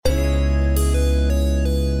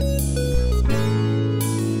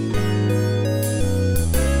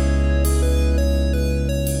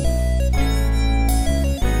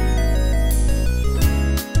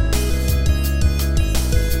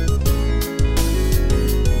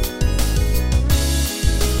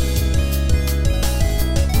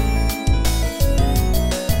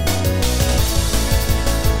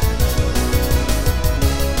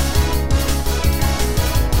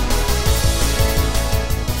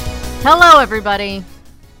Hello, everybody.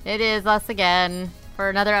 It is us again for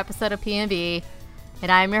another episode of P&B,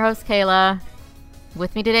 and I'm your host, Kayla.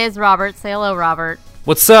 With me today is Robert. Say hello, Robert.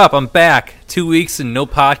 What's up? I'm back. 2 weeks and no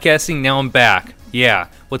podcasting. Now I'm back. Yeah.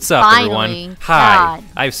 What's up, Finally. everyone? Hi. God.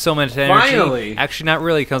 I have so much energy. Finally. Actually, not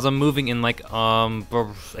really, because I'm moving in like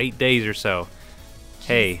 8 days or so.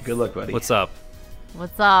 Hey. Good luck, buddy. What's up?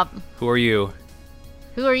 What's up? Who are you?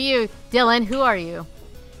 Who are you? Dylan, who are you?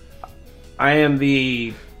 I am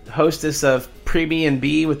the hostess of Preemie and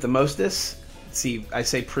B with the mostess. See, I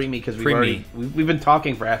say Preemie because we've been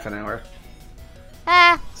talking for half an hour.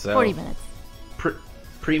 40 minutes.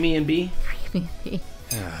 Preemie and B?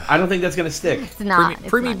 I don't think that's going to stick. It's not.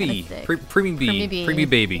 Preemie B. Preemie B. Preemie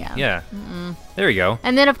Baby. Yeah. There you go.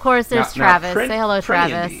 And then, of course, there's Travis. Say hello,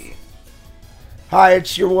 Travis. Hi,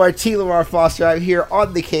 it's your boy T. Lamar Foster. I'm here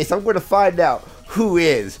on the case. I'm going to find out who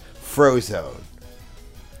is Frozone.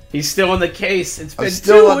 He's still on the case. It's been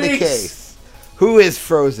still 2 on weeks. the case. Who is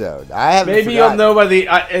Frozone? I haven't. Maybe forgotten. you'll know by the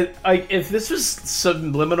if this was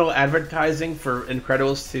subliminal advertising for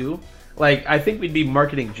Incredibles 2. Like, I think we'd be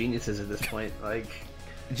marketing geniuses at this point. Like,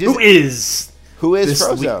 who is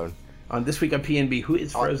Frozone? On this week on P&B, who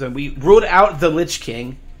is Frozone? We ruled out the Lich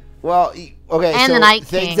King. Well, okay. And so the Night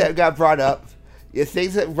things King. that got brought up. The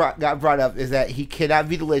things that got brought up is that he cannot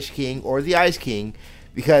be the Lich King or the Ice King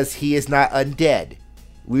because he is not undead.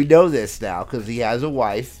 We know this now because he has a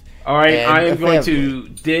wife. All right, and I am a going family. to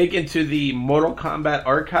dig into the Mortal Kombat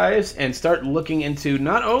archives and start looking into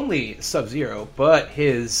not only Sub-Zero, but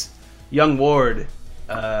his young ward,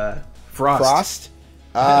 Frost.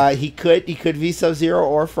 He could be Sub-Zero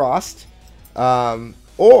or Frost,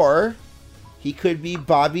 or he could be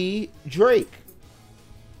Bobby Drake.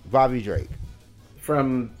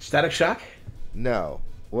 From Static Shock? No,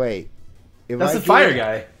 wait. That's the fire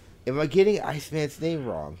guy. Am I getting Iceman's name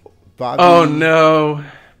wrong? Bobby. Oh, no.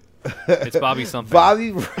 It's Bobby something.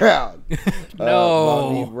 Bobby Brown.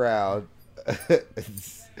 No. Bobby Brown.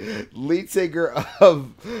 lead singer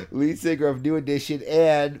of New Edition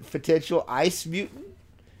and potential ice mutant,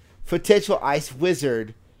 potential ice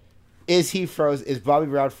wizard. Is Bobby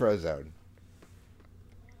Brown Frozone?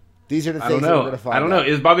 These are the things that we're going to find out. I don't know.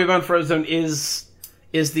 Is Bobby Brown Frozone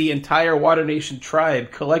is the entire Water Nation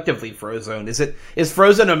tribe collectively Frozone? Is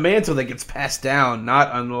Frozone a mantle that gets passed down, not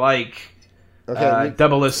unlike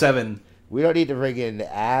 007? We don't need to bring in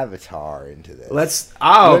Avatar into this.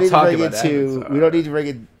 I'll talk about Avatar. We don't need to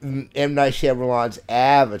bring in M. Night Shyamalan's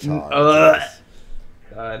Avatar.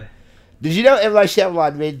 God. Did you know M. Night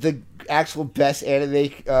Shyamalan made the actual best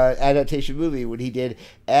anime adaptation movie when he did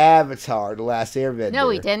Avatar: The Last Airbender? No,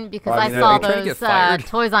 we didn't, because I saw those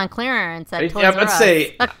toys on clearance at Toys R Us.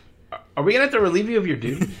 Say, are we going to have to relieve you of your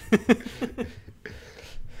duty?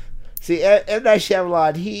 See, M. Night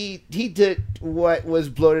Shyamalan, he did what was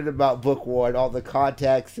bloated about Book One, all the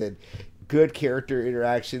context and good character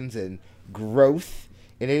interactions and growth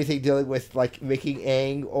and anything dealing with, like, making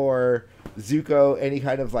Aang or Zuko any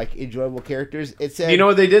kind of, like, enjoyable characters. It said, you know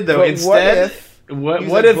what they did, though? Instead,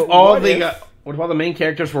 what if all the main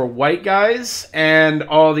characters were white guys and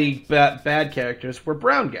all the bad characters were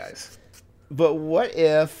brown guys? But what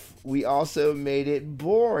if we also made it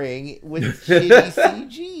boring with shitty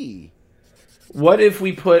CG? What if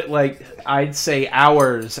we put, like, I'd say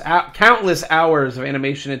countless hours of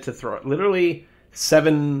animation into literally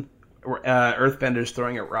 7 earthbenders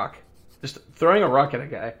throwing a rock. Just throwing a rock at a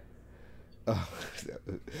guy.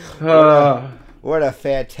 What a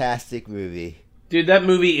fantastic movie. Dude, that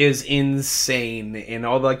movie is insane in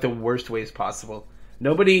all, like, the worst ways possible.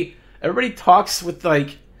 Everybody talks with,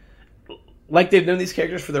 like they've known these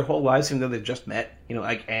characters for their whole lives, even though they've just met,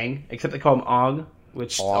 like Aang, except they call him Ong,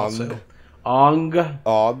 which also... Ong.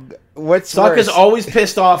 What's Sokka's worse? always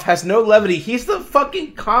pissed off, has no levity. He's the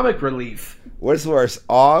fucking comic relief. What's worse,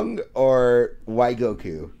 Ong or White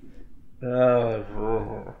Goku?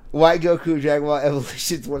 White Goku, Dragon Ball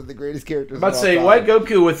Evolution is one of the greatest characters. I'm about to say White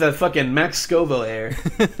Goku with a fucking Max Scoville air.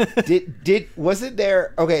 Wasn't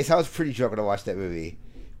there? Okay, so I was pretty drunk when I watched that movie,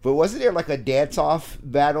 but wasn't there like a dance-off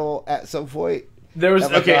battle at some point? There was.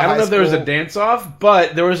 Okay, I don't know if there was a dance-off,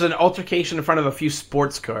 but there was an altercation in front of a few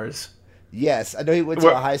sports cars. Yes, I know he went to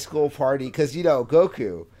a high school party because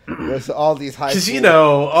Goku goes to all these high school. Because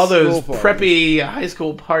all those parties. preppy high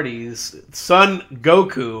school parties, son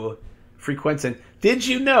Goku frequents. And did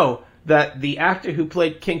you know that the actor who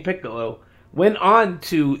played King Piccolo went on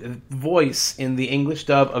to voice in the English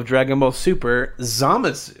dub of Dragon Ball Super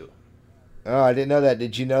Zamasu? Oh, I didn't know that.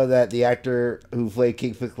 Did you know that the actor who played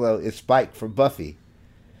King Piccolo is Spike from Buffy?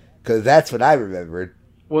 Because that's what I remembered.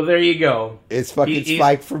 Well, there you go. It's fucking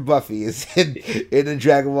Spike from Buffy is in the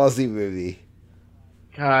Dragon Ball Z movie.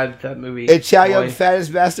 God, that movie. And Chow boy. Yun-fat is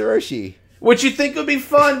Master Roshi. Which you think would be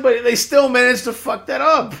fun, but they still managed to fuck that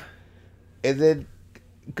up. And then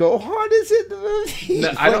Gohan is in the movie.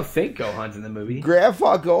 No, I don't think Gohan's in the movie.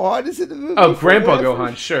 Grandpa Gohan is in the movie. Oh, for Grandpa whatever-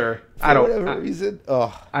 Gohan, sure. For whatever reason.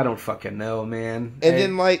 Oh. I don't fucking know, man. And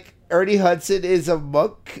then, like, Ernie Hudson is a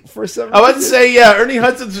monk for some reason. I was to say, yeah, Ernie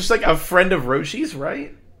Hudson's just like a friend of Roshi's,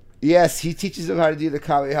 right? Yes, he teaches him how to do the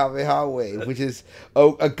Kamehameha wave, which is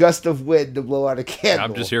a gust of wind to blow out a candle.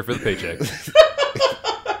 I'm just here for the paycheck.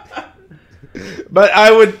 But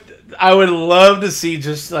I would love to see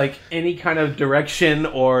just like any kind of direction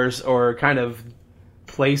or kind of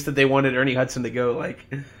place that they wanted Ernie Hudson to go. Like,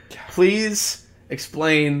 please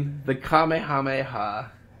explain the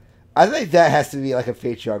Kamehameha. I think that has to be like a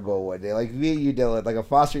Patreon goal one day. Like me and you, Dylan, like a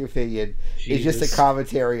fostering opinion is just Jesus. a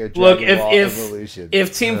commentary of Look, Dragon Ball if Evolution.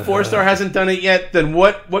 if Team Four Star hasn't done it yet, then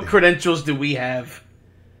what credentials do we have?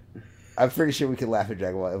 I'm pretty sure we can laugh at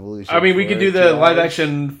Dragon Ball Evolution. I mean, we for could do the 2 live hours.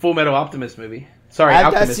 action Full Metal Optimist movie. Sorry, I've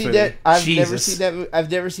not Optimist seen movie. that. I've Jesus. never seen that.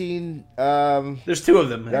 I've never seen There's 2 of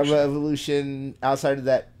them. Dragon actually. Ball Evolution outside of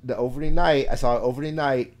that. The opening night, I saw it opening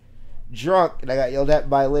night, drunk, and I got yelled at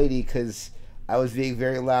by a lady because I was being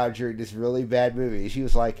very loud during this really bad movie. She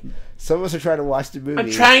was like, "Some of us are trying to watch the movie."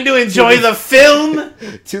 I'm trying to enjoy the film.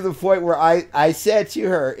 To the point where I said to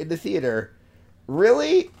her in the theater,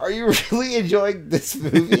 "Really? Are you really enjoying this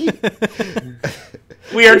movie?"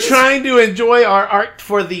 We are trying to enjoy our art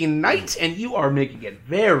for the night, and you are making it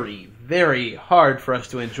very, very hard for us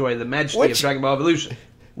to enjoy the majesty of Dragon Ball Evolution.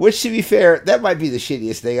 Which, to be fair, that might be the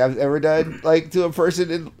shittiest thing I've ever done, like to a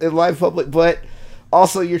person in live public. But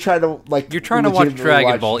also, you're trying to watch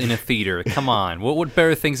Dragon Ball in a theater. Come on, what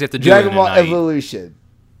better things do you have to do Dragon in Ball a night? Evolution.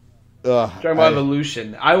 Ugh, Dragon Ball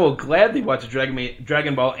Evolution. I will gladly watch a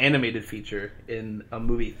Dragon Ball animated feature in a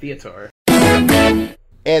movie theater.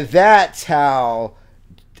 And that's how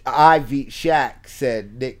I Beat Shaq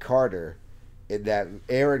said Nick Carter in that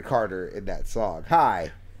Aaron Carter in that song.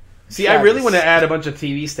 Hi. See, I really want to add a bunch of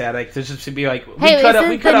TV static to just be like, Hey, we cut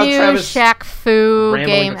isn't out the new Travis. Shaq Fu rambling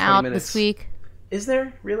game for 20 out minutes. this week? Is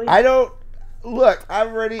there really? I don't look.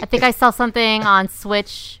 I'm ready. I think I saw something on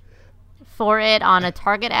Switch for it on a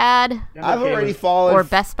Target ad I've okay already with- fallen. or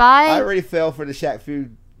Best Buy. I already fell for the Shaq Fu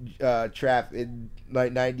trap in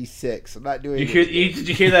like '96. I'm not doing it. Did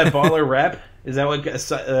you hear that baller rap? Is that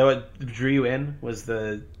what drew you in? Was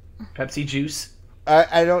the Pepsi juice?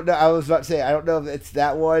 I don't know. I was about to say I don't know if it's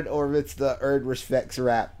that one or if it's the Earned Respects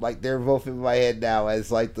rap. Like they're both in my head now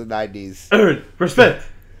as like the '90s. Earn respect.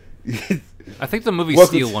 I think the movie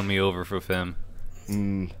Welcome Steel to- won me over for him.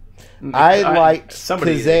 I liked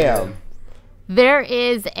somebody Kazam. There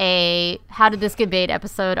is a How Did This Get Made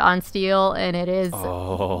episode on Steel, and it is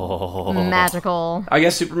Oh, magical. I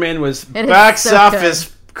guess Superman was It is box so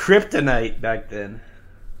office kryptonite back then.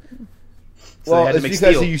 So Well, they had to it's make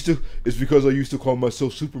because Steel. It's because I used to call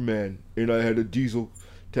myself Superman, and I had a Diesel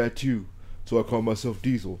tattoo, so I called myself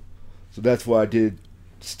Diesel. So that's why I did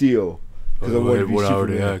Steel, because I wanted to be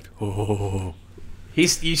Superman. Oh.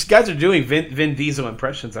 You guys are doing Vin Diesel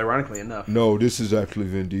impressions, ironically enough. No, this is actually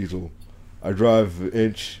Vin Diesel. I drive an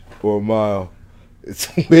inch or a mile. It's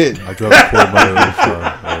a win. I drive a toy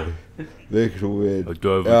my They can win. I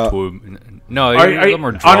drive Uh, a toy. No, Are you more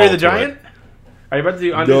Andre drawl the to Giant? it. Are you about to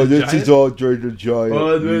do Andre No, the this Giant? is Andre the Giant.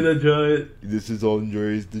 Andre the Giant. This is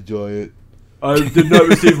Andre's the Giant. I did not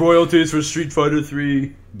receive royalties for Street Fighter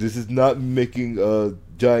 3. This is not making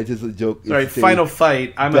Giant as a joke. Sorry, It's a Final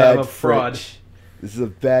Fight. I'm bad a fraud. French. This is a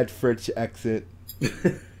bad French accent.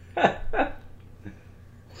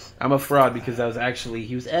 I'm a fraud because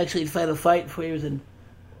he was actually in Final Fight before he was in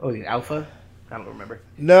Alpha. I don't remember.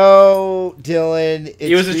 No, Dylan. It's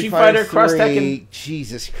He was a Street Fighter Cross 3. Tekken.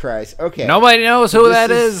 Jesus Christ. Okay. Nobody knows who This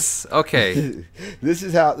that is- is. Okay. This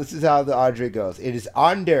is how the Andre goes. It is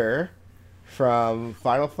Onder from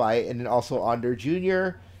Final Fight, and then also Onder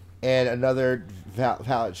Jr. and another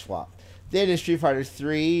palette swap. Then in Street Fighter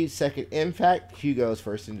 3 Second Impact, Hugo's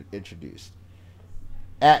first introduced.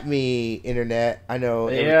 At me, internet. I know.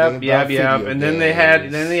 everything Yep. about video And then they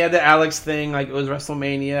had games. the Alex thing, like it was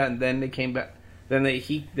WrestleMania, and then they came back.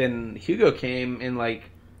 Then Hugo came in like,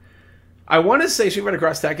 I want to say Street Fighter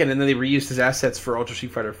Cross Tekken, and then they reused his assets for Ultra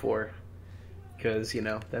Street Fighter 4. Because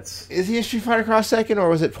that's Is he a Street Fighter Cross Second or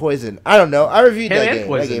was it Poison? I don't know. I reviewed him that and game.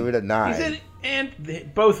 Poison. I gave it a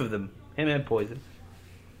 9. Both of them, him and Poison.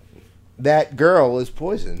 That girl is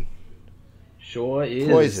Poison. Sure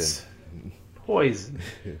is Poison.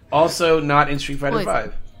 Also not in Street Fighter Poison.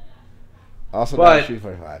 5. Also But- not Street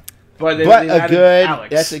Fighter 5. But, they But added Alex,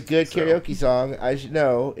 that's a good so- karaoke song. I should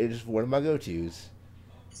know. It is one of my go-tos.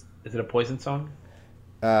 Is it a Poison song?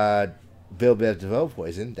 Bill Biv DeVoe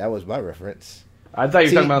Poison. That was my reference. I thought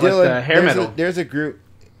you were talking about Dylan, like the hair metal. There's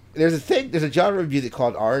a genre of music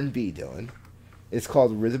called R&B, Dylan. It's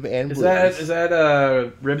called rhythm and blues. Is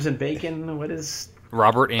that Ribs and Bacon? What is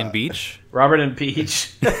Robert and Beach. Robert and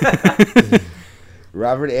Peach?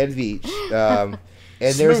 Robert and Beach. And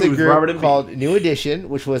there's a Smooth Robert group and called Beach. New Edition,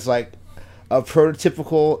 which was like a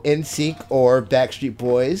prototypical NSYNC or Backstreet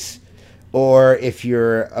Boys, or if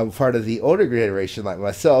you're a part of the older generation like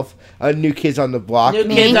myself, New Kids on the Block. New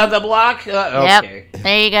Kids on the Block? Okay. Yep.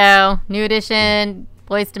 There you go. New Edition,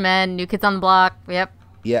 Boyz II Men, New Kids on the Block. Yep.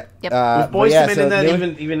 Yeah. Yep. Was but Boyz yeah, II Men so in that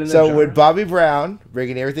New- even in that So genre? with Bobby Brown,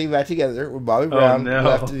 bringing everything back together, when Bobby Brown no.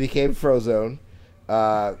 left and became Frozone,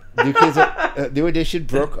 New Edition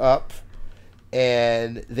broke up,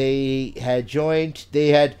 and they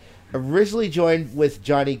had originally joined with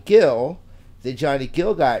Johnny Gill. Then Johnny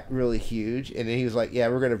Gill got really huge, and then he was like, yeah,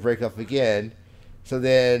 we're going to break up again. So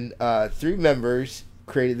then 3 members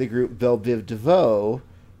created the group Bill Biv DeVoe,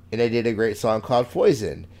 and they did a great song called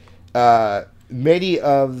Poison. Many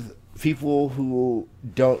of people who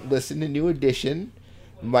don't listen to New Edition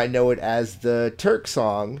might know it as the Turk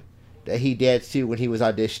song that he danced to when he was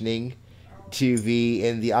auditioning to be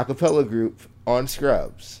in the a cappella group on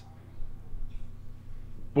Scrubs.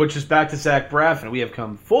 Which is back to Zach Braff, and we have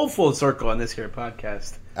come full circle on this here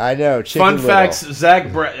podcast. I know. Chicken Fun Little. facts: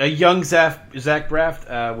 a young Zach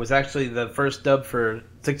Braff was actually the first dub for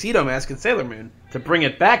Tuxedo Mask and Sailor Moon to bring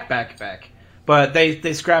it back. But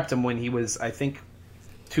they scrapped him when he was, I think,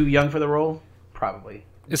 too young for the role. Probably.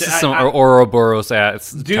 This is some Ouroboros type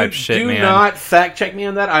shit, do man. Do not fact check me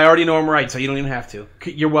on that. I already know I'm right, so you don't even have to.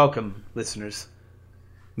 You're welcome, listeners.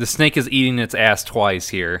 The snake is eating its ass twice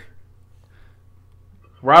here.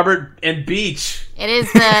 Robert and Beach. It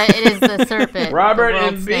is the serpent. Robert the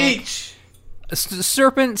world and snake. Beach.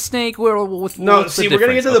 Serpent, snake, with No, what's the see, we're going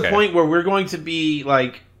to get to difference? the Okay. point where we're going to be,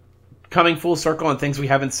 like, coming full circle on things we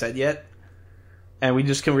haven't said yet. And we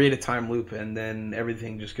just can create a time loop, and then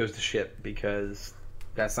everything just goes to shit, because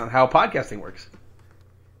that's not how podcasting works.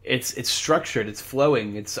 It's structured, it's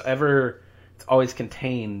flowing, it's always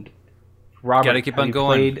contained. Robert, Gotta keep have on you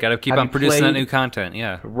going. played- Gotta keep have on you producing that played- new content.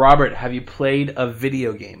 Yeah. Robert, have you played a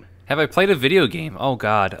video game? Have I played a video game? Oh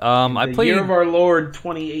God. I The played. Year of Our Lord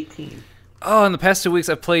 2018. Oh, in the past 2 weeks,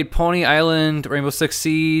 I've played Pony Island, Rainbow Six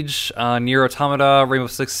Siege, Nier Automata, Rainbow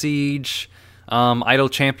Six Siege, Idle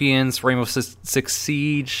Champions, Rainbow Six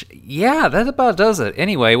Siege. Yeah, that about does it.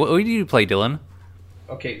 Anyway, what do you play, Dylan?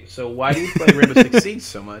 Okay, so why do you play Rainbow Six Siege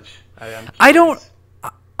so much? I don't.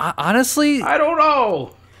 Honestly, I don't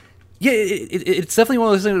know. yeah, it's definitely one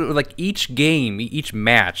of those things where, like, each game, each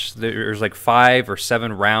match, there's like 5 or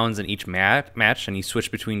 7 rounds in each match, and you switch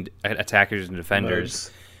between attackers and defenders.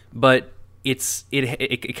 Modes. But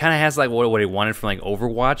it kind of has like what I wanted from like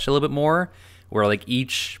Overwatch a little bit more, where like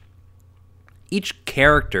each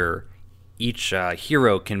character, each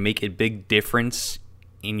hero can make a big difference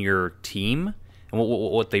in your team and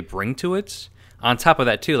what they bring to it. On top of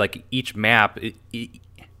that, too, like each map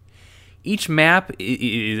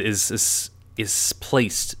is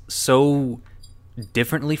placed so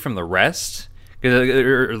differently from the rest.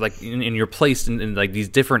 Because like and you're placed in like these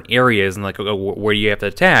different areas, and like where you have to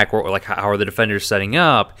attack, or like how are the defenders setting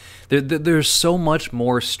up. There's so much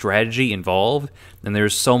more strategy involved, and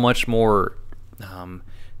there's so much more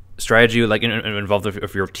strategy like involved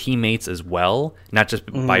of your teammates as well, not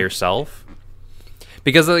just by yourself.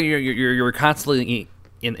 Because you're constantly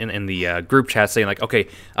in the group chat saying like, okay,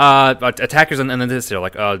 attackers and then this, they're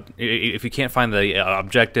like, if you can't find the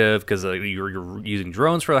objective because you're using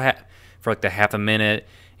drones for like the half a minute,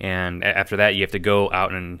 and after that you have to go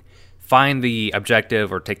out and find the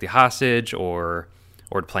objective or take the hostage or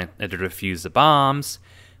to defuse the bombs.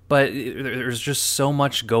 But there's just so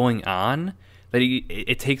much going on that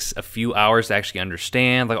it takes a few hours to actually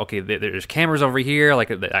understand. Like, okay, there's cameras over here.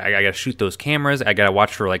 Like, I gotta shoot those cameras. I gotta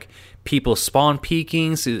watch for like people spawn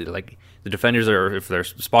peeking. So like the defenders are, if they're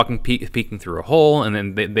spawning peeking through a hole, and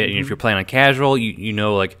then if you're playing on casual, you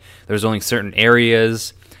know like there's only certain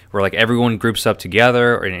areas where like everyone groups up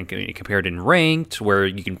together, or compared in ranked, where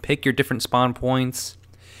you can pick your different spawn points.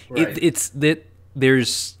 Right. It's that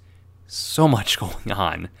there's so much going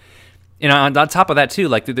on, and on top of that too,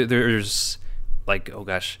 like there's like, oh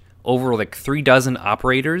gosh, over like 36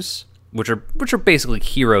 operators, which are basically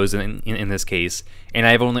heroes in this case, and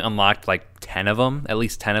I've only unlocked like 10 of them, at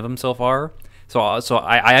least 10 of them so far. So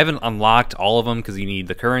I haven't unlocked all of them because you need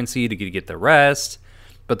the currency to get the rest.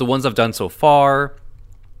 But the ones I've done so far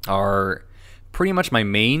are pretty much my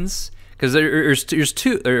mains, because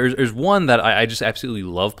there's one that I just absolutely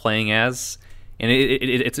love playing as, and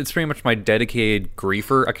it's pretty much my dedicated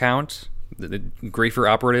griefer account. the Grafer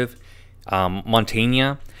operative,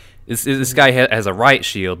 Montaigne. This guy has a riot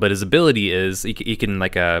shield, but his ability is he can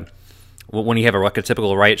like when you have a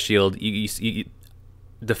typical riot shield, you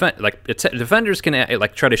defenders can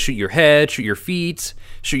like try to shoot your head, shoot your feet,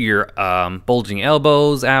 shoot your bulging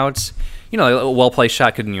elbows out. A well-placed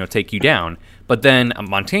shot could take you down. But then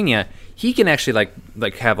Montaigne, he can actually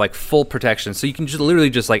like have like full protection. So you can just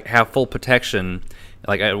literally just like have full protection,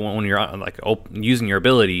 like when you're like using your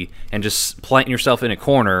ability and just plant yourself in a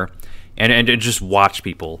corner and just watch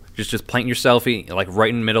people. Just plant yourself like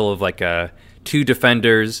right in the middle of like two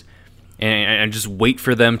defenders. And just wait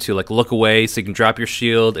for them to like look away, so you can drop your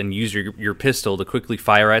shield and use your pistol to quickly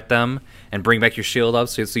fire at them and bring back your shield up,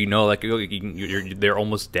 so you know like they're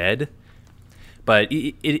almost dead. But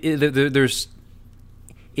it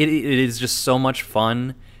is just so much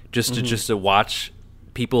fun just to watch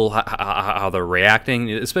people how they're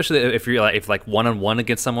reacting, especially if you're like one-on-one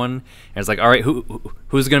against someone and it's like, all right,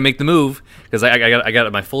 who's gonna make the move, because I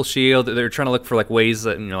got my full shield. They're trying to look for like ways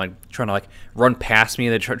that like trying to like run past me.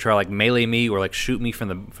 They try to like melee me or like shoot me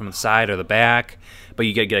from the side or the back, but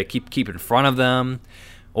you gotta keep in front of them,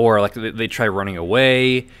 or like they try running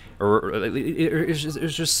away, or it's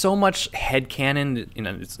just so much headcanon,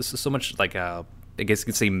 it's so much like I guess you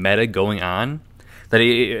could say meta going on, that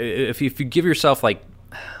if you give yourself like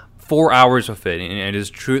 4 hours with it and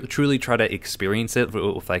just truly try to experience it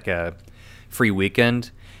with like a free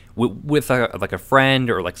weekend with like a friend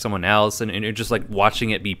or like someone else, and you're just like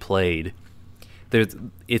watching it be played.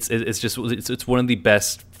 It's one of the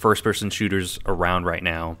best first person shooters around right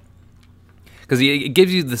now, because it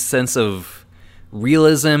gives you the sense of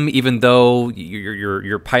realism, even though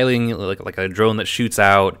you're piloting like a drone that shoots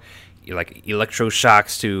out like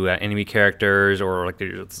electroshocks to enemy characters, or like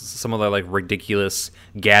some of the like ridiculous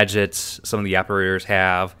gadgets some of the operators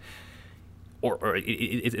have, or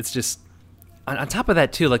it's just on top of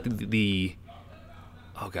that too, like the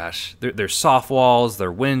oh gosh, there's soft walls,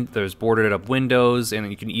 there's boarded up windows, and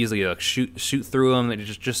you can easily like shoot through them. And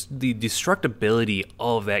just the destructibility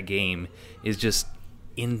of that game is just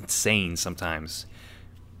insane sometimes.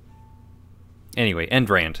 Anyway, end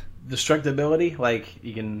rant. Destructibility, like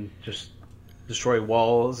you can just destroy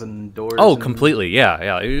walls and doors. Oh, completely,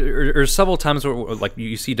 yeah. Or several times where like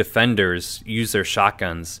you see defenders use their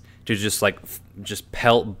shotguns to just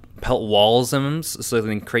pelt walls in them, so they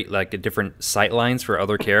can create like a different sight lines for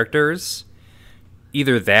other characters.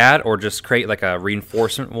 Either that, or just create like a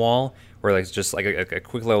reinforcement wall where like it's just like a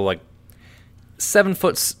quick little like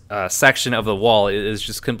 7-foot section of the wall is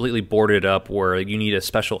just completely boarded up, where you need a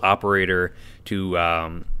special operator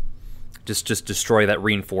to just destroy that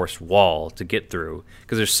reinforced wall to get through,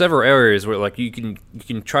 because there's several areas where like you can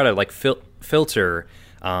try to like filter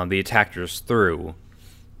the attackers through,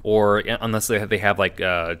 or unless they have like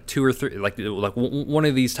 2 or 3 like one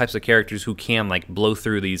of these types of characters who can like blow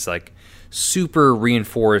through these like super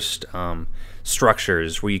reinforced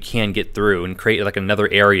structures where you can get through and create like another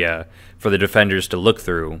area for the defenders to look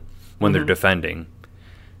through when they're defending.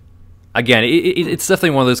 Again, it's definitely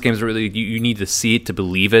one of those games where really you need to see it to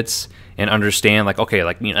believe it and understand. Like, okay,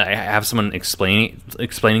 like I have someone explaining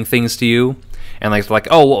things to you, and like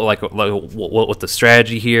what the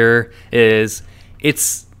strategy here is.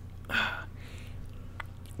 It's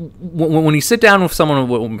when you sit down with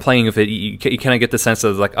someone playing with it, you kind of get the sense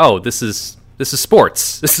of like, oh, this is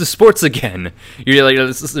sports. This is sports again. You're like,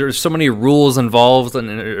 there's so many rules involved, and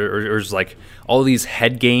there's like all these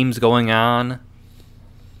head games going on.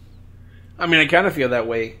 I mean, I kind of feel that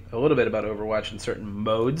way a little bit about Overwatch in certain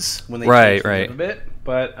modes when they change things a bit.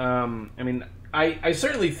 But I mean, I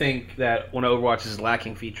certainly think that one of Overwatch's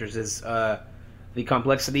lacking features is the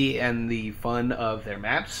complexity and the fun of their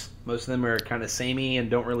maps. Most of them are kind of samey and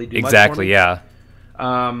don't really do much for me. Yeah.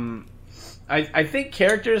 I think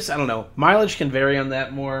characters, I don't know, mileage can vary on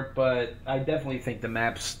that more, but I definitely think the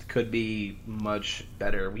maps could be much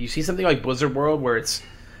better. You see something like Blizzard World where it's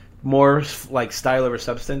more like style over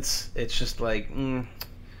substance. It's just like,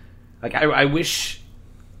 like I wish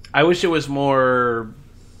it was more,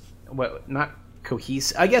 not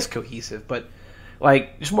cohesive. I guess cohesive, but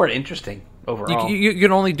like just more interesting overall. You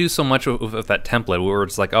can only do so much with that template where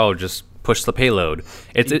it's like, oh, just push the payload.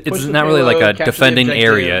 It's not really like a defending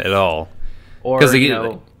area at all. Or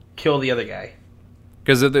kill the other guy.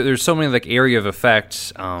 Because there's so many like area of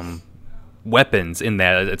effect weapons in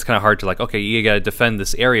that, it's kind of hard to like, okay, you got to defend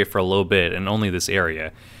this area for a little bit and only this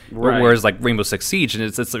area. Right. Whereas like Rainbow Six Siege, and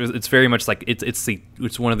it's very much like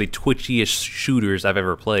it's one of the twitchiest shooters I've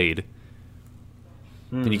ever played.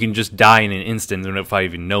 And you can just die in an instant without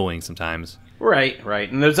even knowing sometimes. Right.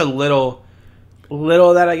 And there's a little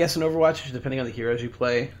of that, I guess, in Overwatch, depending on the heroes you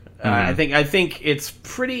play. I think it's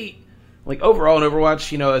pretty like overall in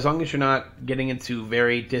Overwatch. As long as you're not getting into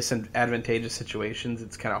very disadvantageous situations,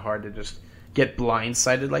 it's kind of hard to just get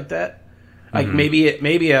blindsided like that. Like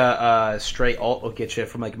maybe a stray ult will get you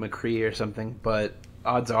from like McCree or something, but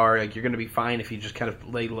odds are like you're gonna be fine if you just kind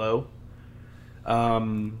of lay low.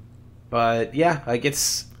 But yeah, like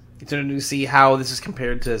it's interesting to see how this is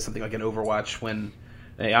compared to something like an Overwatch. When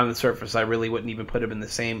on the surface, I really wouldn't even put them in the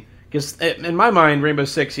same. Because in my mind, Rainbow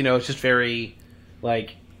Six, it's just very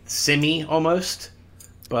like simmy almost.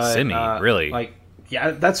 But Simmy, really? Like,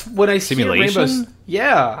 yeah, that's what I see. Simulation? Rainbow.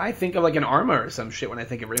 Yeah, I think of like an Arma or some shit when I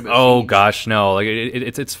think of Rainbow. Oh Siege. gosh, no! Like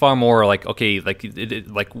it's far more like okay, like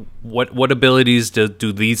like what abilities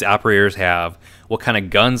do these operators have? What kind of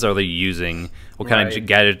guns are they using? What kind of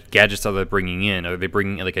gadgets are they bringing in? Are they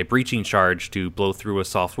bringing like a breaching charge to blow through a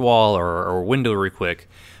soft wall or a window real quick,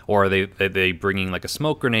 or are they bringing like a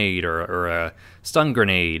smoke grenade or a stun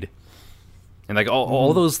grenade? And like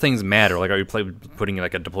all those things matter. Like, are you putting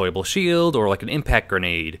like a deployable shield or like an impact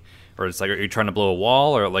grenade, or it's like are you trying to blow a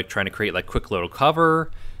wall or like trying to create like quick little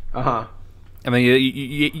cover? I mean,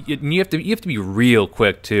 you have to be real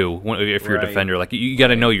quick too if you're a defender. Like you got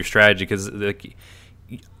to know your strategy because like,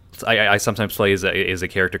 I sometimes play as a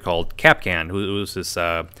character called Kapkan, who's this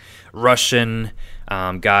Russian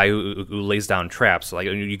guy who lays down traps. So, like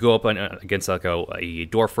you go up against like a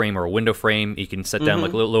door frame or a window frame, you can set down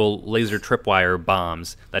like little laser tripwire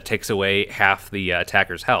bombs that takes away half the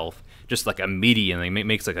attacker's health, just like immediately. It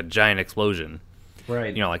makes like a giant explosion.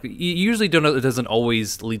 Right. Like you usually don't know. It doesn't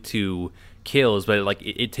always lead to kills, but like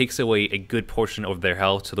it takes away a good portion of their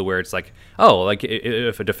health to the where it's like, oh, like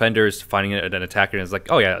if a defender is finding an attacker, and it's like,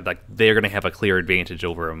 oh yeah, like they're gonna have a clear advantage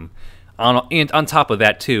over him. And on top of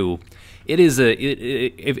that too, it is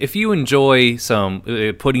if you enjoy some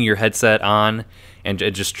putting your headset on and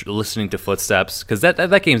just listening to footsteps, because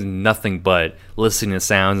that game's nothing but listening to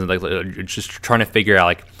sounds and like just trying to figure out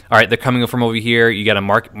like, all right, they're coming from over here. You got to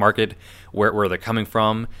mark it where they're coming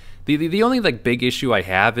from. The only like big issue I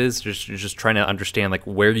have is just trying to understand like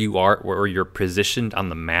where you are, where you're positioned on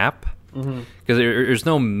the map, because there's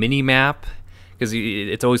no mini map, because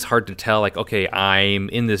it's always hard to tell like, okay, I'm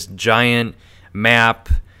in this giant map.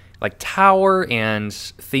 Like Tower and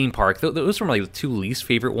Theme Park, those are my two least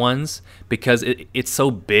favorite ones because it's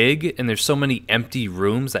so big and there's so many empty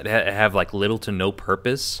rooms that have like little to no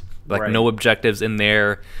purpose, like no objectives in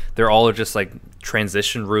there. They're all just like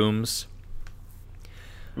transition rooms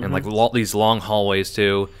and like these long hallways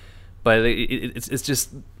too. But it's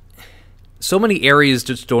just so many areas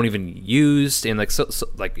just don't even use, and like so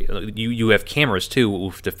like you have cameras too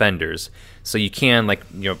with defenders, so you can like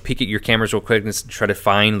peek at your cameras real quick and try to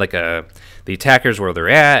find like the attackers where they're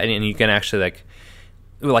at, and you can actually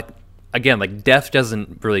like again like death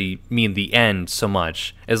doesn't really mean the end so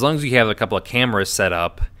much as long as you have a couple of cameras set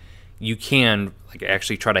up, you can like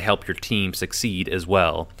actually try to help your team succeed as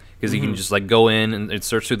well. Because you can just like go in and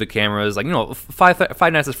search through the cameras, like Five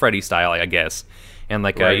Nights at Freddy style, I guess. And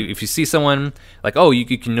like if you see someone, like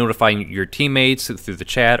you can notify your teammates through the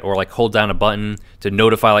chat, or like hold down a button to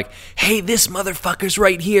notify, like, hey, this motherfucker's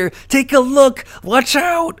right here. Take a look. Watch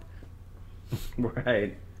out.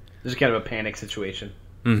 Right. There's kind of a panic situation.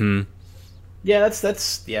 Mm-hmm. Yeah,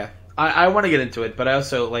 that's yeah. I want to get into it, but I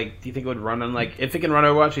also like. Do you think it would run on like if it can run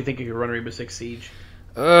Overwatch? Do you think it could run Rainbow Six Siege?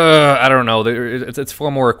 I don't know. It's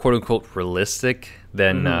far more quote unquote realistic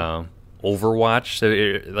than Overwatch.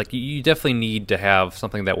 So like you definitely need to have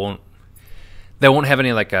something that won't have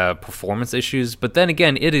any like performance issues. But then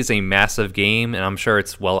again, it is a massive game, and I'm sure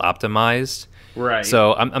it's well optimized. Right.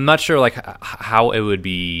 So I'm not sure like how it would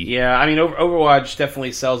be. Yeah, I mean Overwatch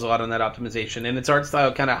definitely sells a lot on that optimization, and its art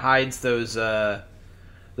style kind of hides those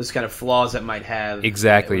kind of flaws that might have.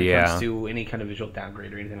 Exactly. When it yeah. comes to any kind of visual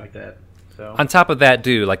downgrade or anything like that. So. On top of that,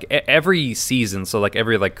 dude, like every season, so like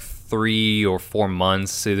every like 3 or 4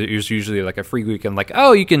 months, so there's usually like a free weekend. Like,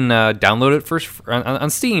 oh, you can download it first on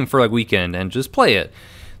Steam for like weekend and just play it.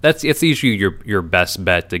 It's usually your best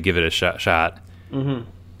bet to give it a shot. Mm-hmm.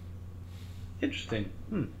 Interesting.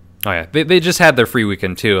 Oh yeah, they just had their free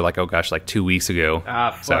weekend too. Like like 2 weeks ago.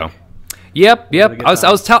 Fuck. So. Yep. I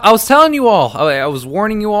was telling you all. I was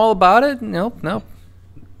warning you all about it. Nope.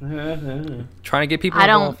 Trying to get people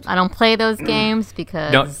involved. I don't play those games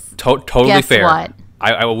because no, totally guess fair. What?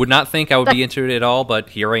 I would not think I would be into it at all, but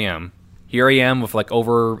here I am. Here I am with like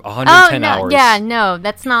over 110 hours. Yeah, no,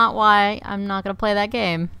 that's not why I'm not gonna play that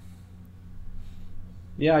game.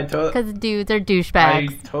 Yeah, I totally. Because dudes are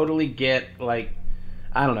douchebags. I totally get like,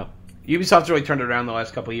 I don't know. Ubisoft's really turned it around the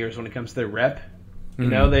last couple of years when it comes to their rep. You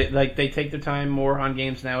know, they take their time more on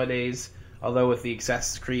games nowadays. Although with the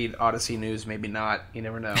Assassin's Creed Odyssey news, maybe not. You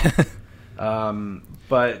never know.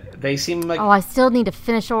 But they seem like Oh, I still need to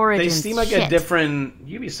finish Origins. they seem like a different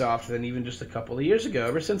Ubisoft than even just a couple of years ago.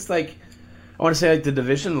 Ever since I want to say the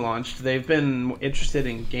Division launched, they've been interested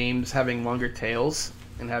in games having longer tails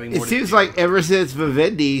and having more. It seems like ever since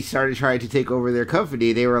Vivendi started trying to take over their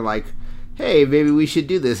company, they were like, "Hey, maybe we should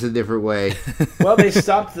do this a different way." Well, they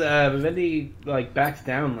stopped. Vivendi backed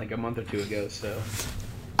down a month or two ago. So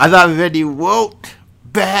I thought Vivendi won't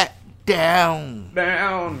back down.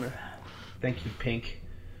 down. Thank you, Pink.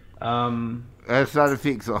 That's not a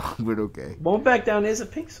Pink song, but okay. Won't Back Down is a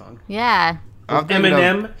Pink song. Yeah. I'm thinking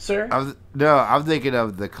Eminem, sir. I'm thinking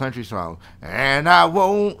of the country song, and I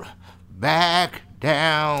won't back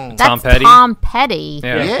down. That's Tom Petty? Tom Petty.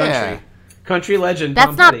 Yeah. Yeah. Country legend. That's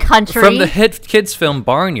Tom not Petty. country. From the hit kids film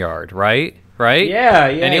Barnyard, right? Yeah.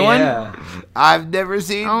 Anyone? Yeah. I've never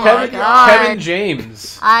seen. Oh my God. Kevin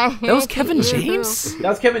James. That was Kevin James? That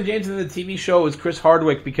was Kevin James, and the TV show was Chris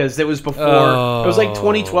Hardwick because it was before. It was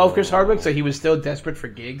 2012 Chris Hardwick, so he was still desperate for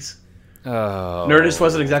gigs. Oh, Nerdist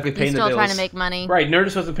wasn't exactly paying He's the still bills. trying to make money. Right,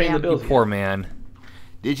 Nerdist wasn't paying Yeah. the bills. poor man.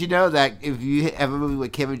 Did you know that if you have a movie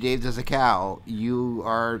with Kevin James as a cow, you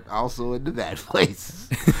are also in the bad place?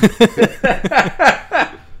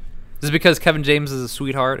 Is it because Kevin James is a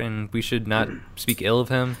sweetheart and we should not speak ill of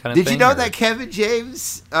him? Kind of Did thing, you know or- that Kevin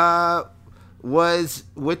James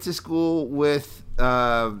went to school with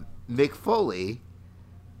Mick Foley?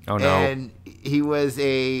 Oh no! And he was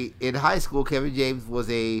in high school. Kevin James was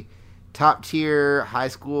a top tier high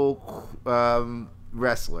school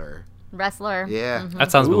wrestler. Wrestler. Yeah,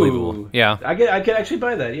 That sounds Ooh. believable. Yeah. I could actually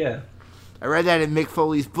buy that. Yeah. I read that in Mick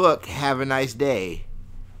Foley's book. Have a nice day.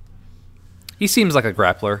 He seems like a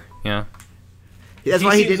grappler. Yeah. That's He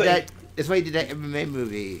why he seems did like- that. That's why he did that MMA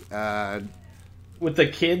movie. With the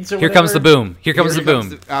kids or Here whatever. comes the boom. Here comes the Here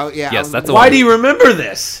boom. oh yeah. Yes, that's the Why one. do you remember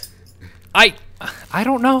this? I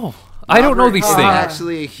don't know. I don't know these Robert is things.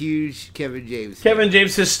 Actually, a huge Kevin James. fan. Kevin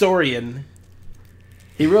James historian.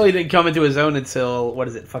 He really didn't come into his own until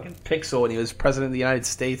fucking Pixel when he was president of the United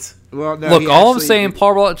States. Well, no, Look, he all I'm actually saying, did-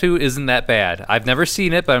 Paul Blart 2 isn't that bad. I've never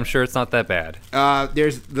seen it, but I'm sure it's not that bad.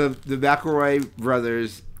 There's the McElroy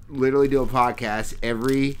brothers literally do a podcast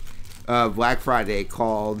every Black Friday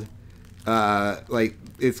called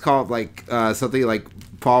it's called something like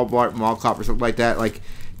Paul Blart Mall Cop or something like that,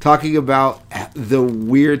 talking about the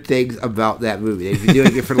weird things about that movie. They've been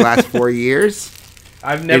doing it for the last 4 years.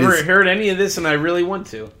 I've never is- heard any of this, and I really want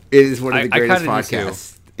to. It is one of the I greatest kinda do too.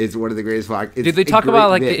 podcasts. It's one of the greatest podcasts. Did they talk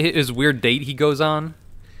about his weird date he goes on?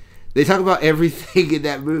 They talk about everything in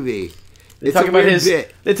that movie. They talk about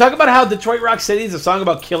They talk about how Detroit Rock City is a song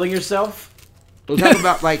about killing yourself. We'll talk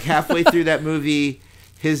about halfway through that movie,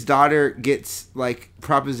 his daughter gets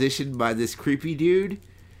propositioned by this creepy dude.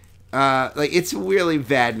 It's a really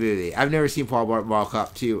bad movie. I've never seen Paul Blart Mall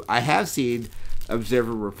Cop 2. I have seen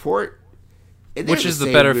Observer Report, and they're Which is the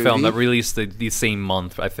same better movie. film that released the same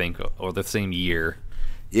month, I think, or the same year.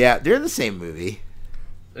 Yeah, they're the same movie.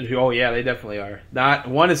 Oh yeah, they definitely are. Not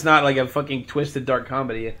one is not like a fucking twisted dark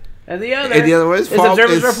comedy, and the other one is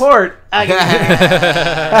Observer's Report.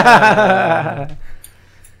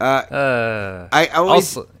 I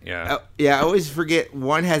always Also, yeah. I always forget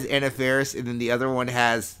one has Anna Faris and then the other one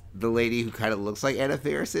has the lady who kind of looks like Anna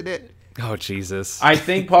Faris in it. Oh Jesus! I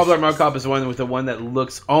think Paul Blart Mall Cop is the one with the one that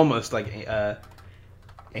looks almost like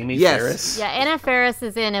Amy Yes. Ferris. Yeah, Anna Faris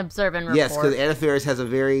is in Observe and Report. Yes, because Anna Faris has a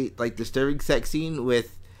very disturbing sex scene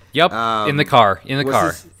with Yep, in the car. what's car.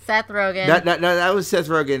 his- Seth Rogen. No, that was Seth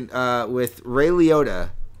Rogen with Ray Liotta.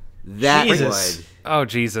 That Jesus. one, Oh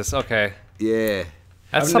Jesus! Okay, yeah.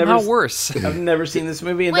 that's I've somehow never- worse. I've never seen this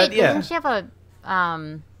movie, and Wait, that yeah. didn't she have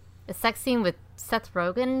a sex scene with Seth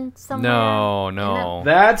Rogen somewhere? No.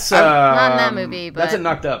 That's not in that movie, that's but- a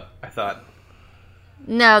Knocked Up. I thought.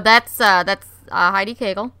 No, that's Heidi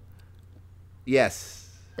Cagle. Yes.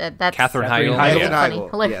 That's Catherine Catherine Heigl. Heigl. Yeah. Funny. Heigl.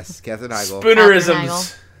 Hilarious. Yes, Catherine Heigl.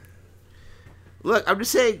 Spoonerisms. Look, I'm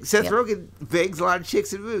just saying, Seth Yep. Rogen bangs a lot of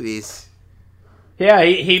chicks in movies. Yeah,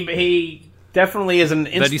 he definitely is an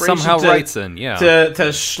inspiration That he somehow to, writes in. Yeah, to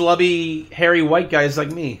schlubby, hairy white guys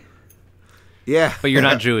like me. Yeah. but you're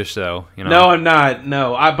not Jewish, though. You know. No, I'm not.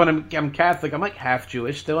 No, but I'm Catholic. I'm half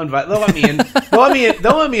Jewish. They'll let me in.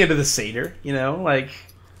 They'll let me into the Seder.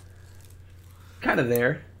 Kind of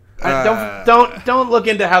there. Don't look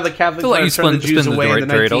into how the Catholics They'll let you turned the spin Jews the away in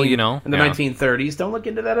the dreidel, 1930s. Don't look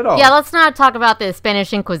into that at all. Yeah, let's not talk about the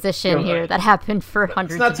Spanish Inquisition No, here that happened for Let's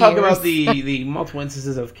hundreds not of talk years. about the multiple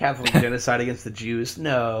instances of Catholic genocide against the Jews.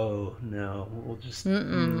 No. We'll just.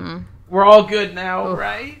 We're all good now,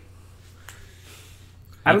 right?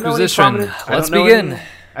 I don't know any Inquisition. prominent- I Let's don't know begin.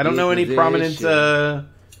 I don't know any prominent Catholic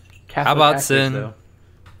How about actors, Sin? though.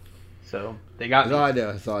 So they got That's all I me.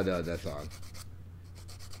 know. That's all I know. That song.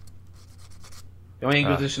 The only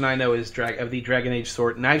Inquisition I know is of the Dragon Age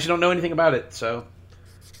sort, and I actually don't know anything about it. So,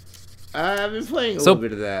 I've been playing a So- little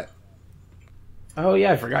bit of that. oh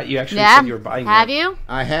yeah, I forgot you actually Yeah. said you were buying Have that. you?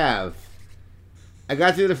 I have. I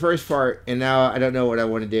got through the first part, and now I don't know what I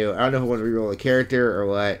want to do. I don't know if I want to reroll a character or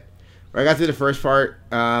what. But I got through the first part.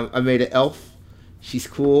 I made an elf. She's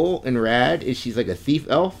cool and rad, and she's like a thief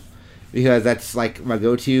elf because that's like my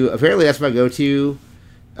go-to. Apparently, that's my go-to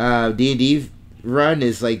D&D run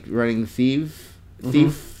is like running thief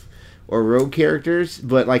or rogue characters.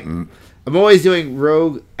 But like, I'm always doing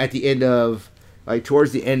rogue at the end of like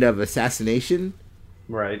towards the end of assassination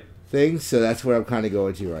Right. things. So that's what I'm kind of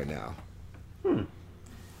going to right now.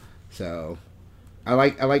 So, I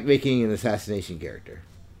like making an assassination character.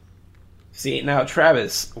 See, now,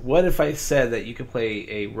 Travis, what if I said that you could play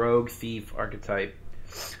a rogue thief archetype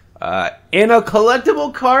in a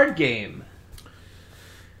collectible card game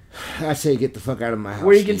I say get the fuck out of my house.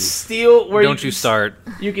 where you can Steve. steal? Where Don't you start.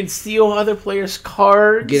 You can steal other players'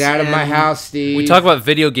 cards. Get out of my and house, Steve. We talk about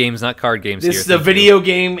video games, not card games This here. is a Thank you. video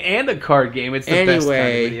game and a card game. It's the best kind of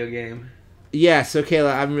Anyway. video game. Yeah, so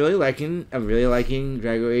Kayla, I'm really liking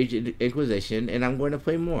Dragon Age Inquisition, and I'm going to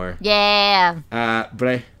play more. Yeah.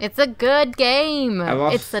 But It's a good game. I've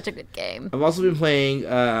also- It's such a good game. I've also been playing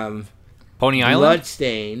Pony Island?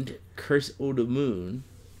 Bloodstained: Curse of the Moon.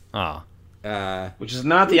 Oh. Which is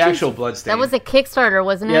not the actual Bloodstain. That was a Kickstarter,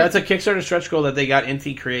 wasn't it? Yeah, that's a Kickstarter stretch goal that they got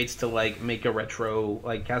Inti Creates to like make a retro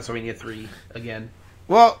like Castlevania 3 again.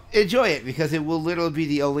 Well, enjoy it because it will literally be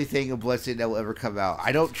the only thing of Bloodstained that will ever come out.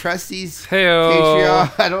 I don't trust these Heyo.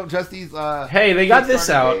 Patreon. I don't trust these. Hey, they got this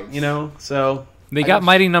Kickstarter out, games. you know. So They got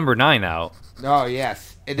Mighty Number 9 out. Oh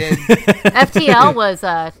yes, and then FTL was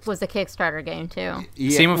a Kickstarter game too.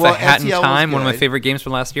 yeah, Same with well, the Hat in FTL was Time, one of my good. favorite games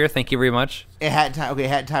from last year. Thank you very much. Hat in Time. Okay,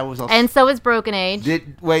 Hat in Time was also. And so is Broken Age.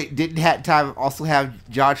 Didn't Hat in Time also have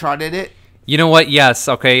JonTron in it? You know what? Yes.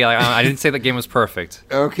 Okay. I didn't say that game was perfect.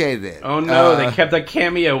 Okay then. oh no, they Uh, kept a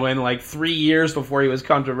cameo in like 3 years before he was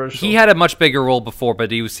controversial. He had a much bigger role before,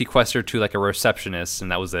 but he was sequestered to like a receptionist,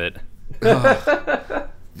 and that was it.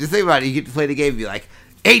 Just think about it. You get to play the game and be like,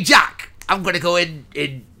 "Hey, Jock, I'm gonna go in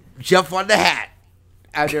and jump on the hat."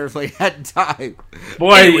 I've never played Hat in Time.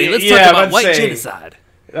 Boy, Anyway, let's yeah, talk about let's white say, genocide.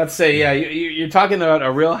 Let's say, yeah, you're talking about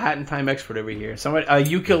a real Hat in Time expert over here. Somebody, a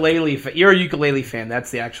ukulele. You're a ukulele fan.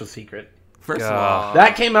 That's the actual secret. First of God. all,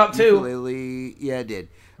 That came out too. ukulele, yeah, it did.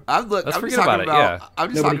 I'm Let's just forget talking about it, yeah. I'm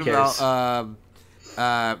just Nobody talking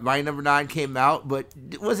about Mighty Number 9 came out, but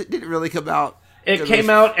didn't really come out. It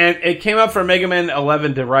came out for Mega Man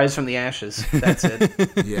 11 to Rise from the Ashes. That's it.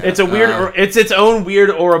 Yeah. It's a weird. It's its own weird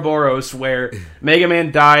Ouroboros where Mega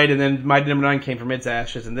Man died and then Mighty Number 9 came from its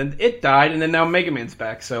ashes and then it died and then now Mega Man's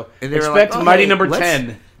back. So And they were expect like, oh, Mighty hey, Number let's-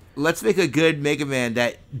 10. Let's make a good Mega Man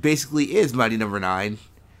that basically is Mighty Number 9.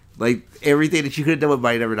 Like everything that you could have done with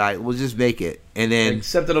Mighty Number 9, we'll just make it. And then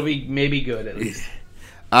Except it'll be maybe good at least.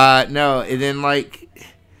 no, and then like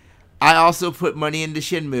I also put money into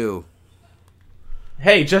Shenmue.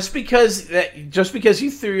 Hey, just because you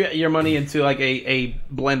threw your money into like a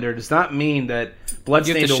blender does not mean that You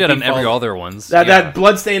Bloodstained have to will shit on befall- every other ones. that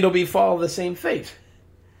Bloodstained will befall the same fate.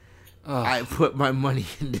 I put my money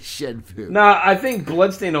into Shenmue. No, I think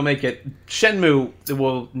Bloodstained will make it. Shenmue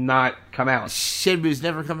will not come out. Shenmue's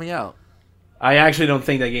never coming out. I actually don't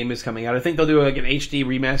think that game is coming out. I think they'll do like an HD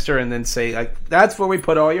remaster and then say like, "That's where we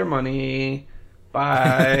put all your money."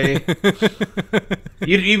 Bye.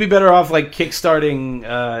 You'd be better off like kickstarting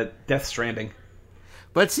Death Stranding.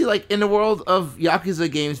 But see, like in the world of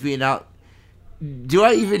Yakuza games being out, do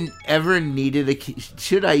I even ever needed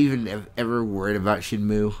should I even have ever worried about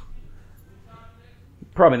Shenmue?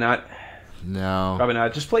 Probably not. No. Probably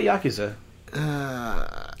not. Just play Yakuza.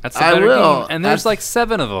 That's a I better will. game. And there's That's- like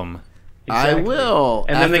 7 of them. Exactly. I will.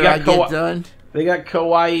 And then they after got I get done. They got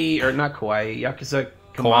Kawaii or not Kawaii. Yakuza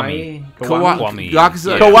Kiwami. Kiwami.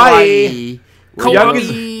 Yakuza Kawaii. Where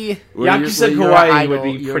Yakuza- you're- Yakuza where you're an Kawaii idol, would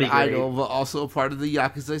be you're pretty an great. idol, but also a part of the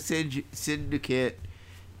Yakuza syndicate,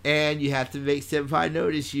 and you have to make Senpai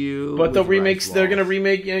notice you. But the with remakes, rice they're gonna balls.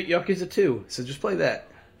 remake Yakuza 2, so just play that.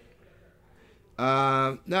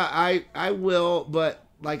 No, I will, but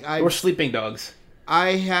like Or Sleeping Dogs.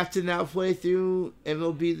 I have to now play through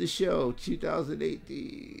MLB The Show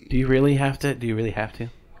 2018. Do you really have to?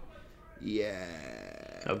 Yeah.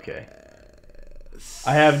 Okay.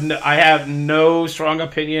 I have no strong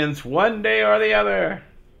opinions one day or the other.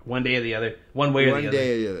 One day or the other. One way or One the other.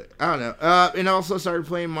 day or the other. I don't know. And I also started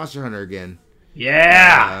playing Monster Hunter again.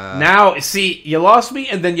 Yeah. Now, see, you lost me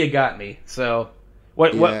and then you got me. So,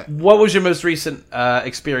 What was your most recent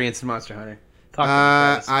experience in Monster Hunter? Talk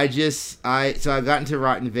to me, Travis. I got into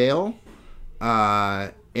Rotten Vale,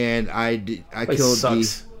 and I killed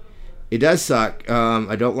sucks. It does suck.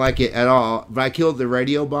 I don't like it at all. But I killed the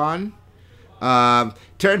Radio Bond.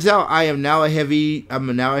 Turns out I'm now a heavy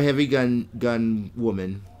gun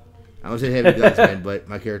woman. I was a heavy gunsman, but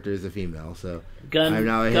my character is a female, so I'm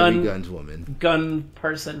now a heavy guns woman. Gun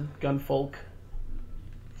person, gun folk.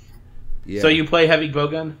 Yeah. So you play heavy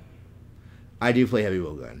bowgun? I do play heavy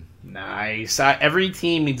bowgun. Nice. Every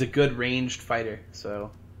team needs a good ranged fighter.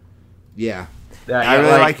 So yeah, I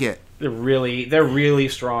really like it. They're really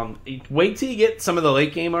strong. Wait till you get some of the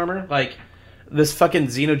late game armor. Like this fucking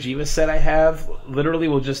Xeno'jiiva set I have, literally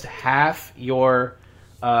will just half your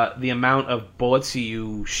the amount of bullets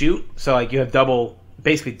you shoot. So like you have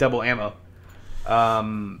basically double ammo.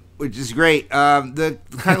 Which is great. The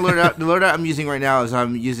kind of loadout I'm using right now is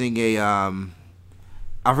I'm using a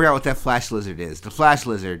I forgot what that flash lizard is. The flash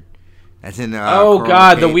lizard. That's in. Oh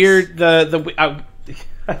god, the weird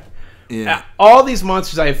yeah. All these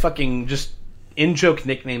monsters I have fucking just in-joke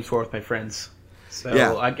nicknames for with my friends. So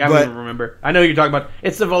yeah, I don't even remember. I know what you're talking about.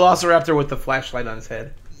 It's the Velociraptor with the flashlight on his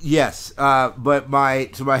head. Yes, but my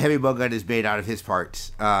heavy bowgun is made out of his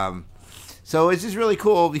parts. So it's just really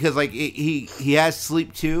cool because like he has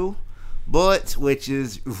sleep 2 bullets, which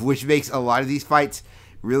makes a lot of these fights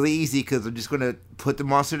really easy because I'm just gonna put the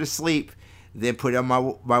monster to sleep, then put on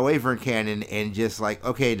my Wyvern cannon and just like,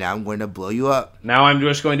 okay, now I'm going to blow you up. Now I'm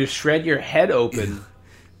just going to shred your head open.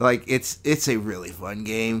 Like it's a really fun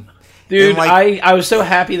game, dude. Like, I was so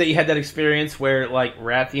happy that you had that experience where like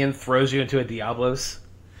Rathian throws you into a Diablos.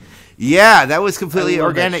 Yeah, that was completely I love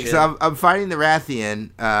organic. that shit. So I'm fighting the Rathian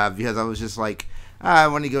because I was just like, I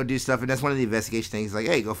want to go do stuff, and that's one of the investigation things. Like,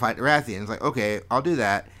 hey, go fight the Rathian. It's like, okay, I'll do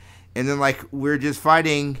that. And then like we're just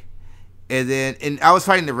fighting, and I was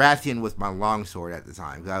fighting the Rathian with my longsword at the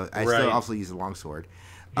time. I still also use the longsword.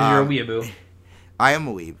 You're a weeaboo. I am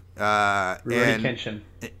a weeb. Rurouni Kenshin.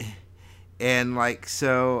 And like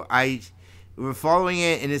so, we're following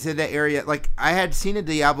it, and it's in that area. Like I had seen a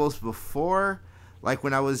Diablos before. Like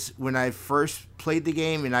when I first played the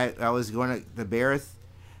game and I was going to the Bareth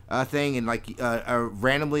thing, and like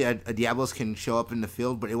randomly a Diablos can show up in the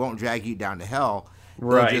field, but it won't drag you down to hell.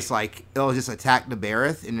 Right. It'll just attack the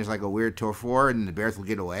Bareth, and there's like a weird turf war, and the Bareth will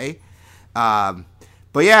get away. But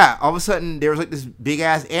yeah, all of a sudden there was like this big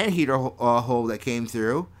ass anteater hole that came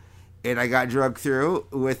through, and I got drugged through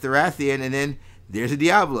with the Rathian, and then there's a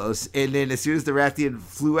Diablos, and then as soon as the Rathian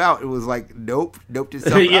flew out, it was like, nope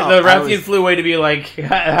itself Yeah, out. the Rathian flew away to be like,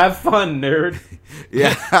 have fun, nerd.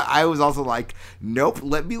 Yeah, I was also like, nope,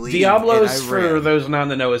 let me leave. Diablos, for those not in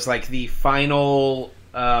the know, is like the final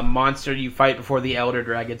monster you fight before the Elder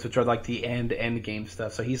Dragons, which are like the end game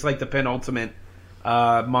stuff. So he's like the penultimate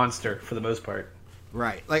monster for the most part.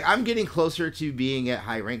 Right. Like, I'm getting closer to being at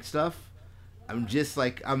high rank stuff. I'm just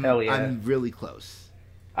like, I'm really close.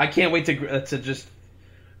 I can't wait to just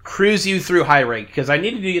cruise you through high rank, because I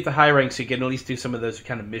needed to get to high rank so you can at least do some of those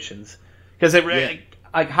kind of missions. Because like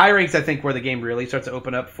high rank's, I think, where the game really starts to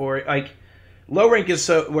open up for it. Like low rank is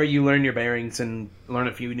where you learn your bearings and learn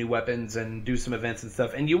a few new weapons and do some events and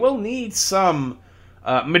stuff. And you will need some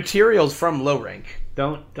materials from low rank.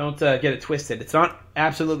 Don't get it twisted. It's not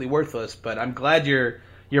absolutely worthless, but I'm glad you're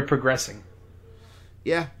progressing.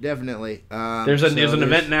 Yeah, definitely. There's an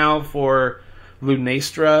event now for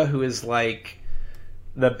Lunastra, who is like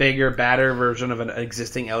the bigger, badder version of an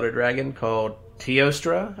existing Elder Dragon called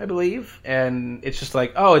Teostra, I believe. And it's just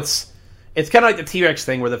like, it's kind of like the T-Rex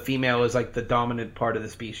thing where the female is like the dominant part of the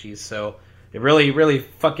species. So it really, really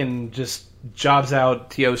fucking just jobs out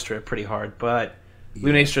Teostra pretty hard. But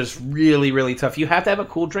Lunastra is really, really tough. You have to have a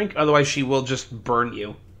cool drink, otherwise she will just burn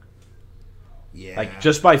you. Yeah. Like,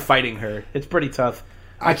 just by fighting her. It's pretty tough.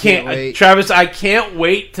 I can't wait. Travis, I can't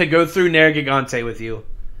wait to go through Nergigante with you.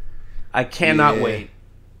 I cannot wait.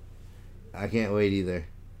 I can't wait either.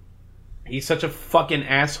 He's such a fucking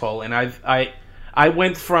asshole, and I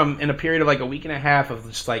went from, in a period of like a week and a half of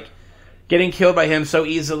just like getting killed by him so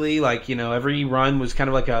easily, like, you know, every run was kind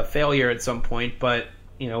of like a failure at some point, but,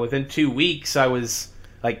 you know, within 2 weeks I was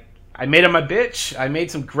like, I made him my bitch. I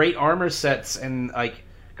made some great armor sets and like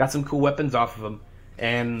got some cool weapons off of him,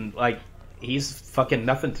 and like, he's fucking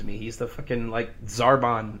nothing to me. He's the fucking like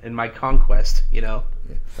Zarbon in my conquest, you know.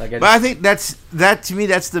 Like, but I think that's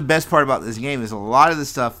the best part about this game is a lot of the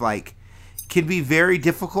stuff like can be very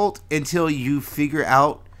difficult until you figure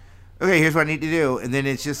out, okay, here's what I need to do, and then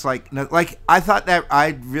it's just like I thought that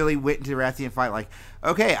I really went into the Rathian fight like,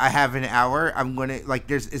 okay, I have an hour. I'm gonna like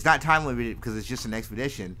it's not time limited because it's just an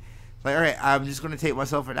expedition. Like, all right, I'm just going to take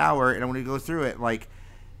myself an hour and I'm going to go through it. Like,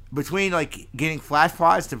 between, like, getting flash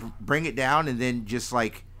pods to bring it down and then just,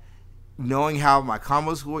 like, knowing how my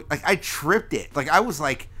combos work. Like, I tripped it. Like, I was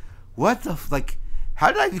like, what the... Like,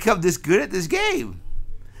 how did I become this good at this game?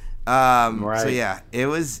 Right. So, yeah,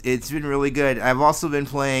 it's been really good. I've also been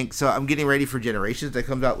playing... So, I'm getting ready for Generations that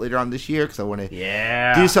comes out later on this year because I want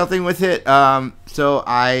to do something with it. So,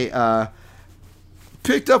 I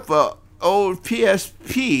picked up a old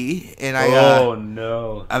PSP, and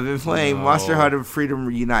I've been playing Monster Hunter Freedom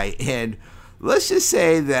Reunite, and let's just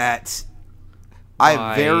say that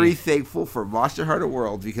I'm very thankful for Monster Hunter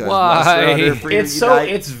World because Monster Hunter Freedom Reunite,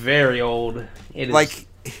 it's very old. It is like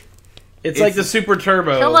it's like the Super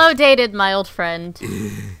Turbo. Hello, dated my old friend.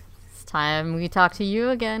 It's time we talk to you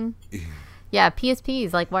again. Yeah,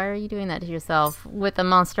 PSPs. Like, why are you doing that to yourself with a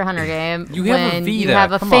Monster Hunter game? You have a Vita. You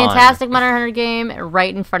have a fantastic Monster Hunter game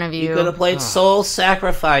right in front of you. You could have played Soul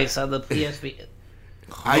Sacrifice on the PSP.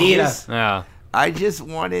 I just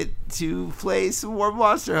wanted to play some more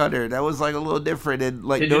Monster Hunter. That was like a little different and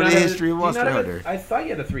like know the history of Monster Hunter. I thought you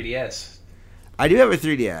had a 3DS. I do have a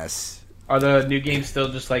 3DS. Are the new games still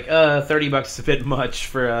just like $30 is a bit much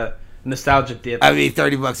for a nostalgia dip? I mean,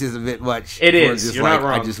 $30 is a bit much. It is. You're not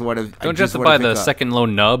wrong. I just want to. Don't you have to buy the second low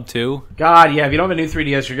nub too? God, yeah. If you don't have a new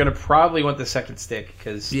 3DS, you're gonna probably want the second stick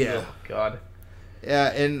because oh, God.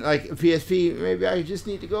 Yeah, and like PSP, maybe I just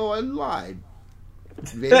need to go online.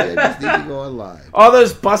 Maybe I just need to go online. All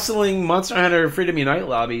those bustling Monster Hunter Freedom Unite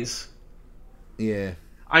lobbies. Yeah.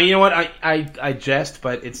 You know what? I jest,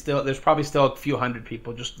 but it's still there's probably still a few hundred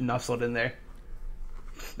people just nuzzled in there.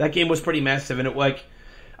 That game was pretty massive, and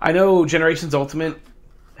I know Generations Ultimate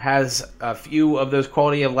has a few of those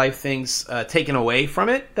quality of life things taken away from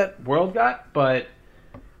it that World got, but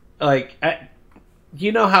like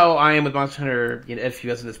you know how I am with Monster Hunter. You know, if you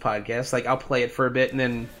listen to this podcast, like I'll play it for a bit and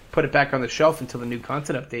then put it back on the shelf until the new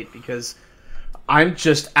content update because I'm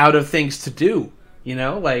just out of things to do. You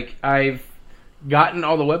know, like I've gotten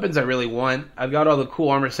all the weapons I really want. I've got all the cool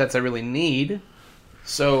armor sets I really need.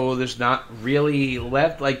 So there's not really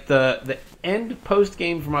left. Like the end post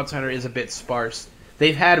game for Monster Hunter is a bit sparse.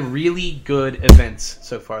 They've had really good events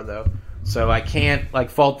so far though, so I can't like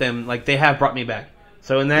fault them. Like they have brought me back.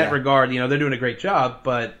 So in that regard, you know, they're doing a great job.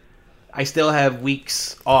 But I still have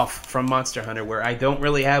weeks off from Monster Hunter where I don't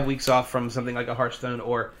really have weeks off from something like a Hearthstone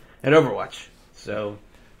or an Overwatch. So.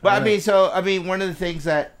 But I mean, one of the things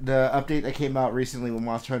that the update that came out recently with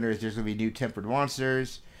Monster Hunter is there's going to be new tempered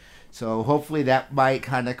monsters. So hopefully that might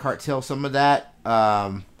kind of cartel some of that.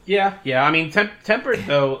 Yeah. I mean, tempered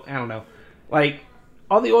though, I don't know. Like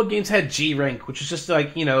all the old games had G rank, which is just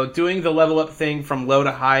like doing the level up thing from low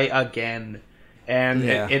to high again, and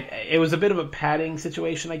it was a bit of a padding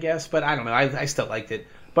situation, I guess. But I don't know. I still liked it.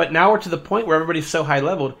 But now we're to the point where everybody's so high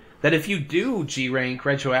leveled that if you do G rank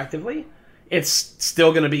retroactively, it's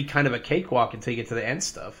still going to be kind of a cakewalk until you get to the end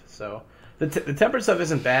stuff. So the tempered stuff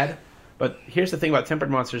isn't bad. But here's the thing about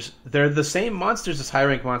tempered monsters. They're the same monsters as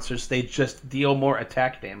high-rank monsters. They just deal more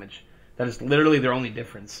attack damage. That is literally their only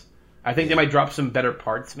difference. I think they might drop some better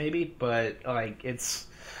parts, maybe, but, like, it's...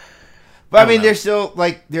 But, I mean, there's still,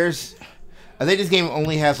 like, I think this game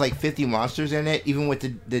only has, like, 50 monsters in it, even with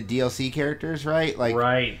the DLC characters, right? Like,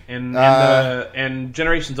 right. And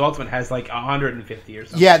Generations Ultimate has, like, 150 or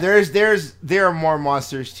something. Yeah, there are more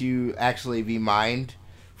monsters to actually be mined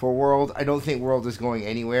for World. I don't think World is going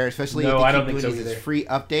anywhere, especially if they keep doing these free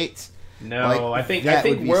updates. No, like, I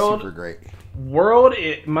think World super great. World,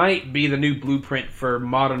 it might be the new blueprint for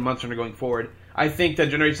modern Monster Hunter going forward. I think that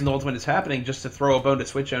Generations Ultimate is happening just to throw a bone to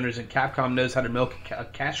Switch owners, and Capcom knows how to milk a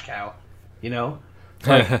cash cow. You know,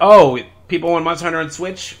 like people want Monster Hunter on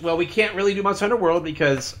Switch. Well, we can't really do Monster Hunter World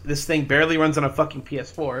because this thing barely runs on a fucking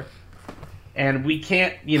PS4, and we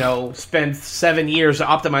can't spend 7 years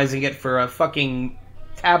optimizing it for a fucking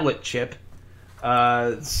tablet chip.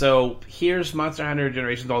 So here's Monster Hunter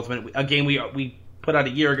Generations Ultimate, a game we put out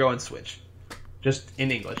a year ago on Switch, just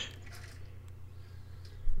in English.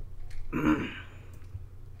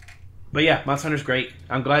 But yeah, Monster Hunter's great.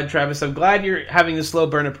 I'm glad, Travis. I'm glad you're having the slow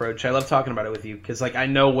burn approach. I love talking about it with you because, like, I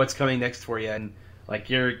know what's coming next for you, and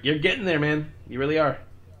like you're getting there, man. You really are.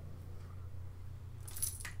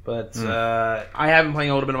 But I have been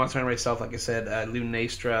playing a little bit of Monster Hunter myself. Like I said,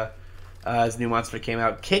 Lunastra. His new monster came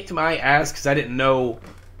out, kicked my ass because I didn't know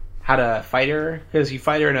how to fight her, because you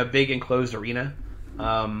fight her in a big enclosed arena,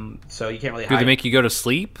 so you can't really hide. Do they make you go to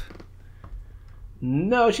sleep?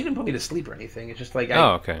 No, she didn't put me to sleep or anything. It's just like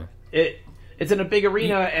okay. It's in a big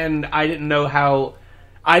arena, and I didn't know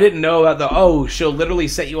about she'll literally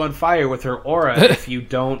set you on fire with her aura if you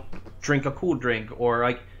don't drink a cool drink, or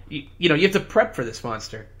like you have to prep for this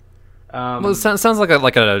monster. Well, it sounds like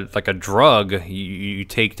a drug you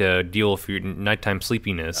take to deal with your nighttime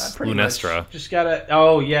sleepiness. Pretty Lunestra. much. Just gotta.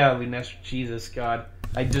 Oh yeah, Lunestra. Jesus God,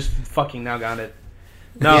 I just fucking now got it.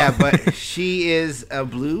 No. Yeah, but she is a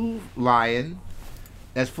blue lion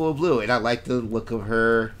that's full of blue, and I like the look of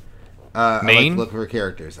her. I like Mane? the look of her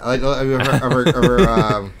characters. I like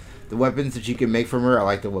her the weapons that you can make from her. I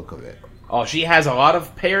like the look of it. Oh, she has a lot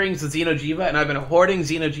of pairings with Xeno'jiiva, and I've been hoarding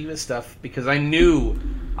Xeno'jiiva stuff because I knew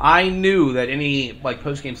that any like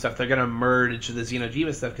post game stuff they're gonna merge the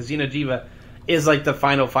Xeno'jiiva stuff because Xeno'jiiva is like the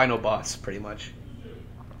final boss, pretty much.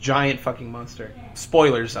 Giant fucking monster.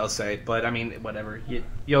 Spoilers, I'll say, but I mean, whatever. I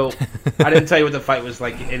didn't tell you what the fight was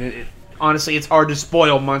like, and honestly, it's hard to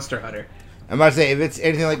spoil Monster Hunter. I'm about to say if it's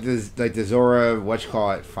anything like this, like the Zora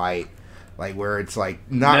fight, like where it's like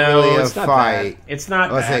not really a it's not fight. That. It's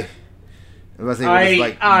not that.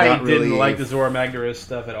 I didn't like the Zora Magdaros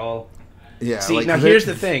stuff at all. Yeah. See, like, now here's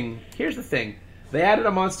the thing. They added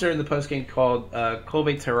a monster in the postgame called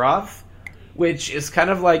Kolbe Terath, which is kind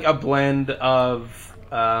of like a blend of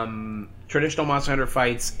traditional Monster Hunter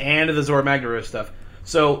fights and the Zora Magdaros stuff.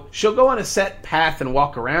 So she'll go on a set path and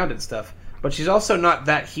walk around and stuff, but she's also not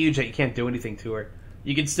that huge that you can't do anything to her.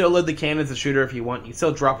 You can still load the cannons and shoot her if you want. You can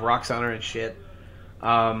still drop rocks on her and shit.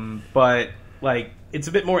 But like, it's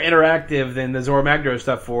a bit more interactive than the Zora Magdaros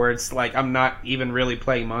stuff where it's like I'm not even really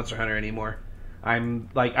playing Monster Hunter anymore. I'm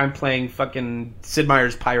playing fucking Sid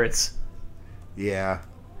Meier's Pirates. Yeah.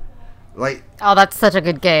 Like, Oh, that's such a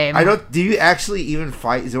good game. do you actually even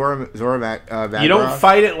fight Zora Magdaros? You don't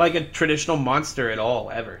fight it like a traditional monster at all,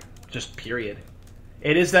 ever. Just period.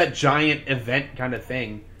 It is that giant event kind of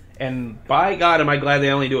thing. And by God, am I glad they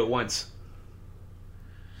only do it once.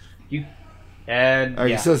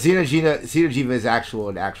 Okay, so Xeno'jiiva is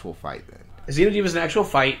an actual fight then. Xeno'jiiva is an actual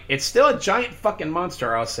fight. It's still a giant fucking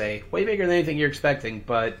monster, I'll say. Way bigger than anything you're expecting,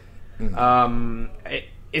 but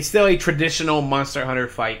it's still a traditional Monster Hunter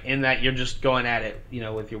fight in that you're just going at it,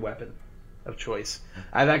 with your weapon of choice.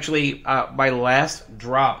 I've actually, my last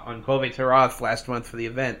drop on Kolbe Terath last month for the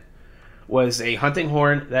event was a hunting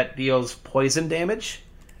horn that deals poison damage.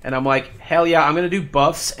 And I'm like, hell yeah, I'm going to do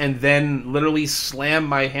buffs and then literally slam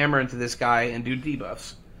my hammer into this guy and do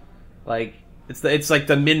debuffs. Like, it's like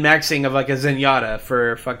the min-maxing of like a Zenyatta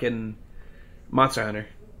for fucking Monster Hunter.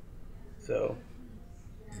 So,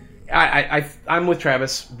 I'm with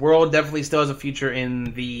Travis. World definitely still has a future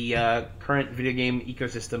in the current video game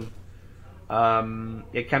ecosystem.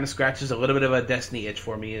 It kind of scratches a little bit of a Destiny itch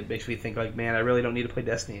for me. It makes me think like, man, I really don't need to play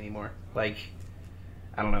Destiny anymore. Like,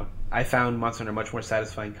 I don't know. I found Monster Hunter much more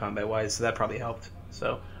satisfying combat-wise, so that probably helped.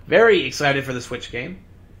 So, very excited for the Switch game,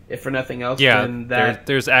 if for nothing else. Yeah, than that.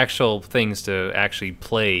 there's actual things to actually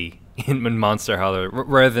play in Monster Hunter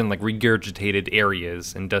rather than like regurgitated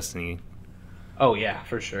areas in Destiny. Oh yeah,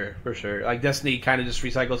 for sure. Like Destiny kind of just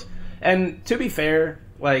recycles. And to be fair,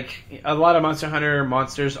 like a lot of Monster Hunter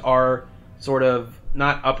monsters are sort of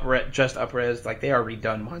not just up-res, like they are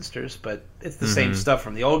redone monsters, but it's the same stuff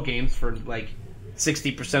from the old games for like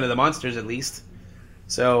 60% of the monsters at least.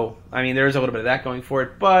 So, I mean, there's a little bit of that going for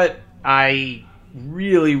it, but I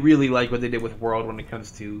really, really like what they did with World when it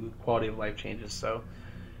comes to quality of life changes. So,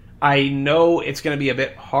 I know it's going to be a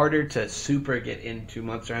bit harder to super get into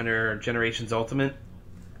Monster Hunter Generations Ultimate,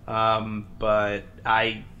 but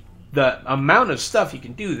the amount of stuff you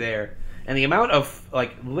can do there, and the amount of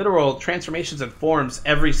like literal transformations and forms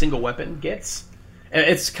every single weapon gets.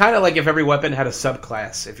 It's kind of like if every weapon had a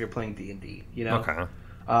subclass if you're playing D&D, Okay.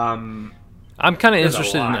 I'm kind of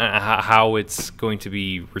interested in how it's going to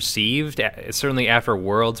be received. Certainly after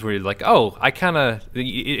Worlds, where you're like, oh,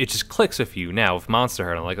 it just clicks with you now with Monster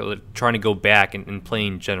Hunter. Like trying to go back and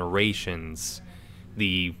playing Generations.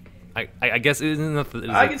 I guess isn't that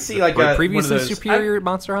I can see like previously superior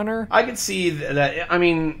Monster Hunter. I could see that. I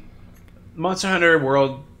mean, Monster Hunter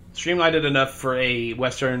World streamlined it enough for a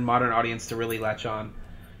Western modern audience to really latch on.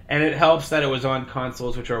 And it helps that it was on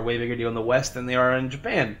consoles, which are a way bigger deal in the West than they are in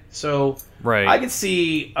Japan. So right. I could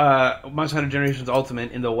see Monster Hunter Generations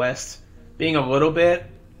Ultimate in the West being a little bit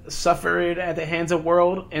suffered at the hands of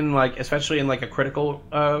World, and like especially in like a critical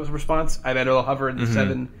response. I bet it'll hover in the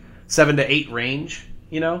 7 to 8 range.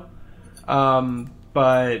 But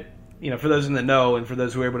for those in the know, and for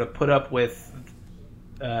those who are able to put up with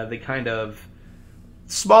the kind of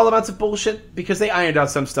small amounts of bullshit, because they ironed out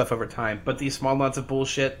some stuff over time, but these small amounts of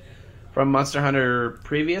bullshit from Monster Hunter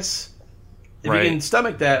previous, if you can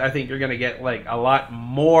stomach that, I think you're going to get like a lot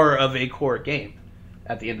more of a core game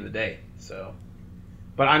at the end of the day. So,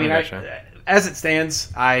 but I mean, as it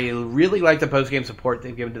stands, I really like the post-game support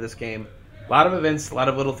they've given to this game. A lot of events, a lot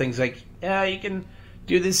of little things like, yeah, you can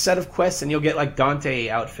do this set of quests and you'll get like Dante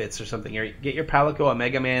outfits or something, or get your Palico a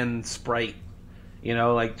Mega Man sprite. You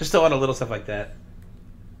know, like just a lot of little stuff like that.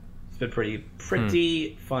 It's been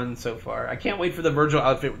pretty fun so far. I can't wait for the Virgil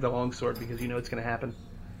outfit with the longsword because you know it's going to happen.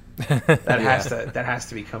 That has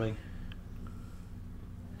to be coming.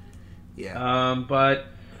 Yeah. But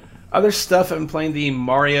other stuff, I've been playing the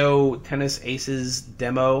Mario Tennis Aces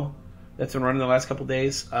demo that's been running the last couple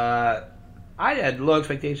days. I had low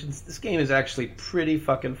expectations. This game is actually pretty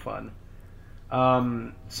fucking fun.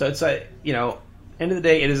 So it's end of the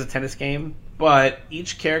day, it is a tennis game, but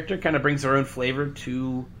each character kind of brings their own flavor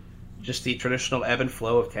to just the traditional ebb and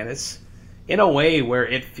flow of tennis in a way where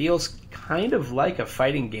it feels kind of like a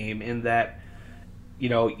fighting game in that,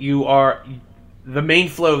 the main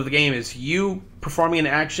flow of the game is you performing an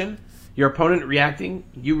action, your opponent reacting,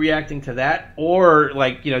 you reacting to that, or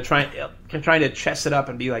trying to chess it up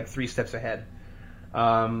and be like 3 steps ahead.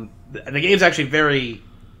 The game's actually very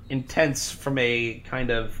intense from a kind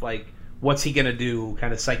of like what's he gonna do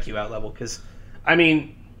kind of psych you out level, because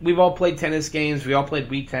we've all played tennis games, we all played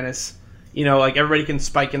Wii tennis, everybody can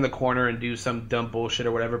spike in the corner and do some dumb bullshit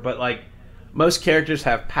or whatever, but like most characters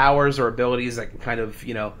have powers or abilities that can kind of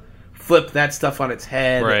flip that stuff on its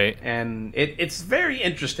head, right? And it's very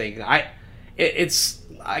interesting.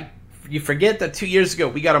 You forget that 2 years ago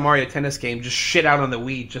we got a Mario Tennis game just shit out on the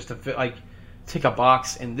Wii just to tick a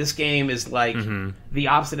box, and this game is like the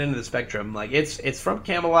opposite end of the spectrum. Like it's from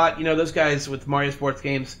Camelot. Those guys with Mario sports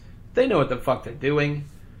games, they know what the fuck they're doing.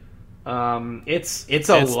 It's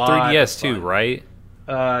a lot. 3DS too, right?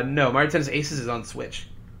 No, Mario Tennis Aces is on Switch.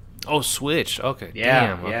 Oh, Switch. Okay. Yeah,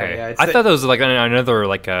 Damn. Okay. yeah. I thought that was like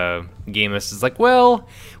another game. This is like, well,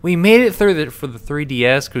 we made it through for the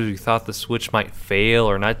 3DS because we thought the Switch might fail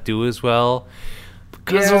or not do as well.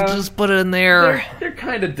 Because we'll just put it in there. They're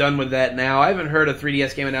kind of done with that now. I haven't heard a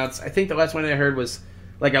 3DS game announced. I think the last one I heard was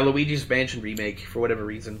like a Luigi's Mansion remake for whatever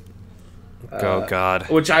reason. Oh God.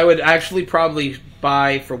 Which I would actually probably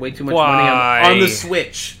buy for way too much money on the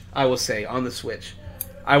Switch. I will say on the Switch.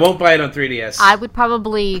 I won't buy it on 3DS. I would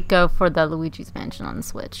probably go for the Luigi's Mansion on the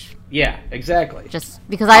Switch. Yeah, exactly. Just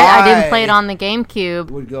because I didn't play it on the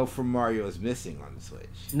GameCube. Would go for Mario is Missing on the Switch.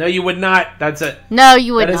 No, you would not. No,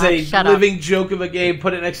 you would not. That is a Shut living up. joke of a game.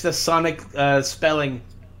 Put it next to Sonic spelling.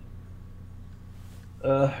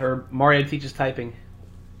 Or Mario teaches typing.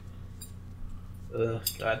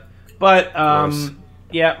 God. But,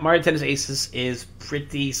 yeah, Mario Tennis Aces is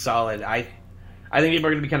pretty solid. I think people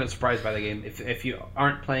are going to be kind of surprised by the game if you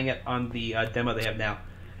aren't playing it on the demo they have now.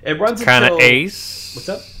 It runs kind of until... ace. What's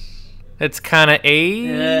up? It's kind of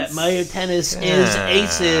ace. Mario Tennis is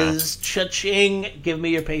aces. Cha-ching. Give me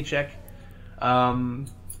your paycheck.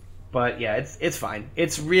 But yeah, it's fine.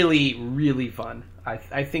 It's really, really fun. I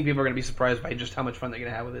think people are going to be surprised by just how much fun they're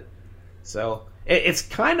going to have with it. So it's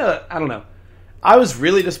kind of, I don't know. I was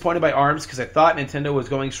really disappointed by ARMS because I thought Nintendo was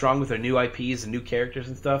going strong with their new IPs and new characters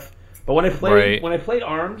and stuff. But when I played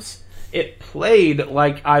ARMS, it played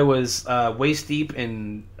like I was waist deep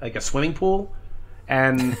in like a swimming pool,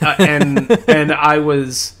 and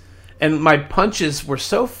my punches were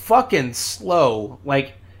so fucking slow.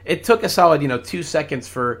 Like it took a solid 2 seconds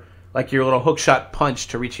for like your little hook shot punch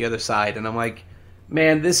to reach the other side, and I'm like,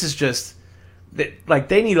 man, this is just like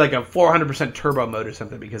they need like a 400% turbo mode or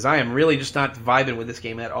something because I am really just not vibing with this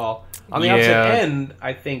game at all. On the opposite end,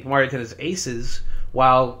 I think Mario Tennis Aces,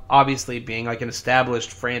 while obviously being like an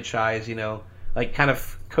established franchise, like kind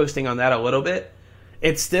of coasting on that a little bit,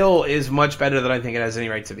 it still is much better than I think it has any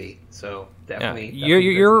right to be. So definitely,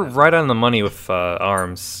 you're right on the money with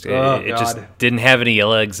ARMS. It just didn't have any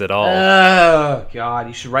legs at all. Oh God,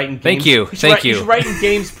 you should write in. Thank you. You should write in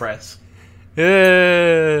Games Press.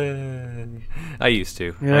 I used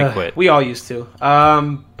to. Yeah, I quit. We all used to.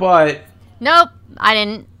 But Nope, I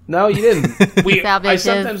didn't. no, you didn't. I bitches.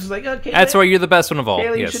 sometimes was like, okay, That's why you're the best one of all.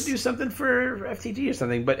 Kayla, you Yes. should do something for FTG or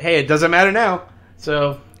something. But hey, it doesn't matter now.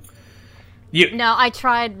 So No, I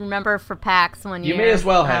tried. Remember for PAX one year. You may as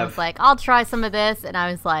well and I have. was like, I'll try some of this, and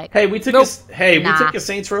I was like, hey, we took Nope. we Nah. took a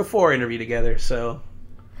Saints Row 4 interview together. So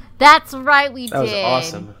that's right, we that did. was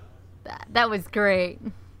awesome. That was great.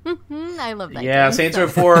 I love that. Yeah, game Saints so Row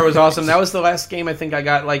 4 was awesome. That was the last game I think I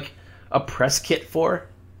got like a press kit for.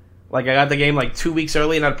 Like I got the game like 2 weeks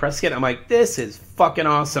early and not a press kit. I'm like, this is fucking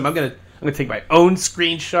awesome. I'm gonna take my own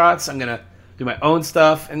screenshots. I'm gonna do my own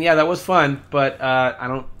stuff. And yeah, that was fun. But I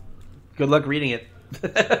don't. Good luck reading it.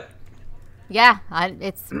 Yeah,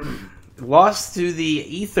 it's Lost to the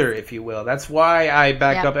ether, if you will. That's why I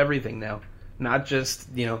back Yeah. up everything now, not just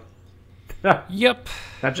Yep. not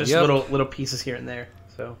just Yep. little pieces here and there.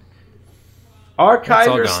 So archive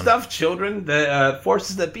all your gone. stuff, children. The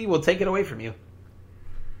forces that be will take it away from you.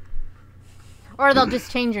 Or they'll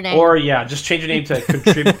just change your name. Or yeah, just change your name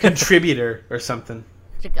to contributor or something.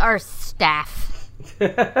 Or staff.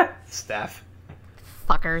 Staff.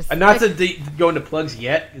 Fuckers. And not to go into plugs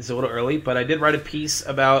yet, it's a little early, but I did write a piece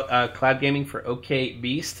about cloud gaming for OK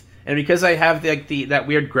Beast, and because I have that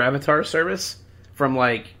weird Gravatar service from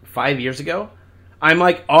like 5 years ago, I'm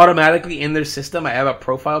like automatically in their system. I have a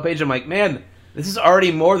profile page. I'm like, man, this is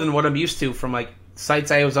already more than what I'm used to from like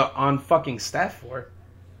sites I was on fucking staff for.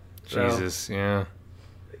 So, Jesus, yeah.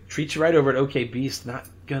 treat you right over at OK Beast. Not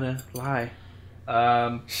gonna lie,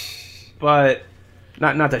 but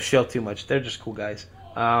not to shill too much. They're just cool guys.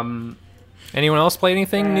 Anyone else play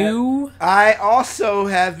anything new? I also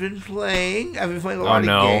have been playing. I've been playing a lot of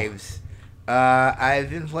games. I've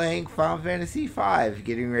been playing Final Fantasy V,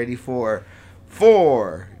 getting ready for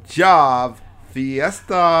Job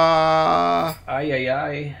Fiesta.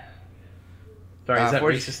 Ay. Sorry, is that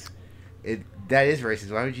racist? That is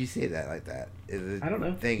racist. Why would you say that like that? I don't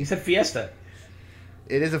know. You said Fiesta.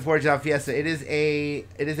 It is a 4-Job Fiesta. It is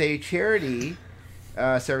a charity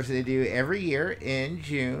service that they do every year in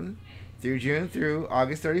June through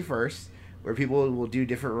August 31st, where people will do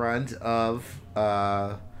different runs of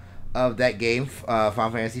that game, Final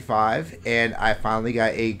Fantasy V, and I finally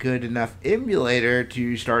got a good enough emulator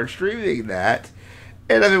to start streaming that,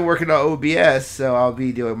 and I've been working on OBS, so I'll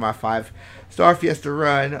be doing my 5-Star Fiesta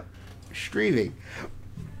run streaming,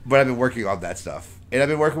 but I've been working on that stuff, and I've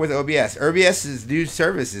been working with OBS. OBS's new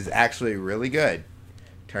service is actually really good,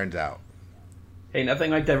 turns out. Hey,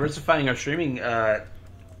 nothing like diversifying our streaming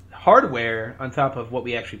hardware on top of what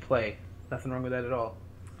we actually play. Nothing wrong with that at all.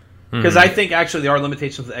 Because I think actually there are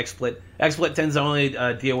limitations with XSplit. XSplit tends to only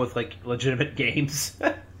deal with like legitimate games.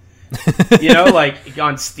 Like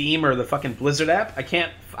on Steam or the fucking Blizzard app.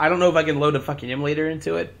 I don't know if I can load a fucking emulator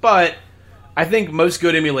into it, but I think most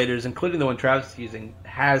good emulators, including the one Travis is using,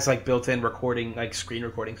 has like built-in recording, like screen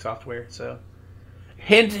recording software. So,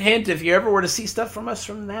 hint, if you ever were to see stuff from us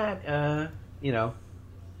from that,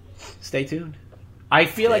 stay tuned. I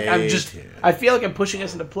feel like I'm pushing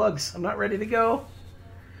us into plugs. I'm not ready to go.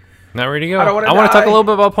 Not ready to go. I want to talk a little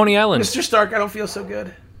bit about Pony Island. Mr. Stark, I don't feel so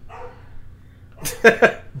good.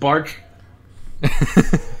 Bark. Okay,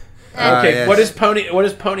 yes. What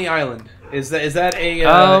is Pony Island? Is that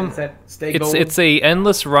a is that stay gold? It's a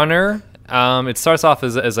endless runner. It starts off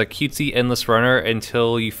as a cutesy endless runner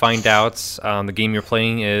until you find out the game you're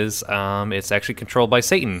playing is it's actually controlled by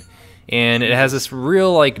Satan, and it has this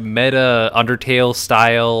real like meta Undertale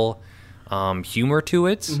style humor to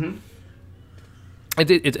it. Mm-hmm.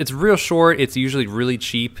 It's real short. It's usually really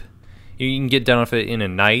cheap. You can get done with it in a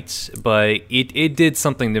night, but it did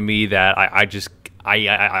something to me that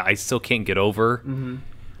I still can't get over. Mm-hmm.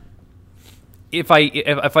 If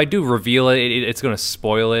I do reveal it's going to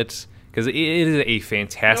spoil it, because it is a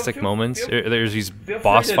fantastic moment. There's these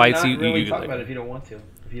boss fights. You really talk about it if you don't want to.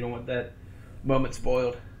 If you don't want that moment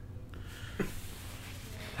spoiled.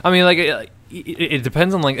 I mean, like it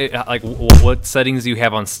depends on like what settings you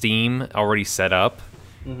have on Steam already set up.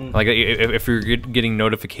 Mm-hmm. Like if you're getting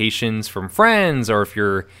notifications from friends, or if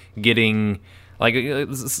you're getting like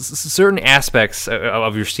certain aspects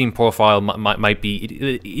of your Steam profile might be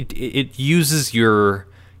it uses your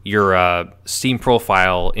Steam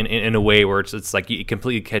profile in a way where it's like it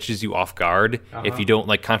completely catches you off guard if you don't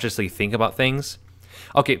like consciously think about things.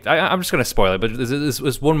 Okay, I'm just gonna spoil it, but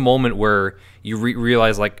there's one moment where you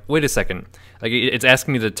realize like, wait a second, like it's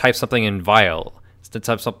asking me to type something in vile. To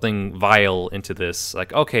type something vile into this,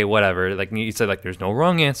 like, okay, whatever. Like you said, like there's no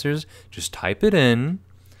wrong answers, just type it in,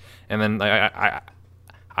 and then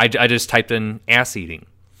I just typed in ass eating.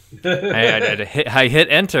 I hit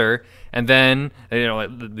enter, and then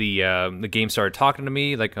the game started talking to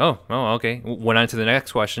me, like, oh, okay. Went on to the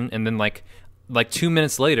next question, and then like 2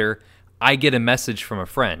 minutes later, I get a message from a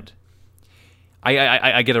friend.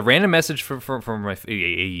 I get a random message from my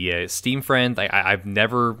a Steam friend I've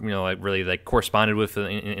never really like corresponded with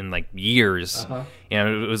in like years,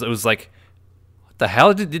 and it was like, what the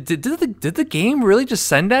hell, did the game really just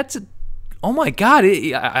send that to? Oh my god,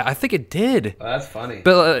 I think it did. Oh, that's funny.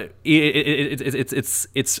 But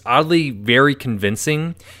it's oddly very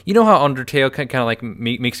convincing. You know how Undertale kind of like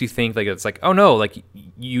makes you think like it's like, oh no, like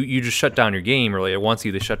you just shut down your game, or like it wants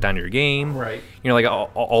you to shut down your game, right? Like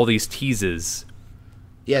all these teases.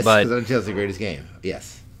 Yes, because Undertale's the greatest game.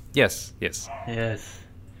 Yes.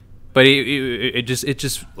 But it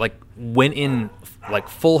just like went in like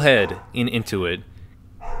full head into it.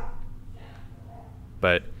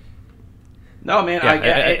 But no, man,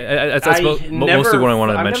 that's mostly what I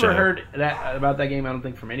wanted to mention. I've never heard about that game. I don't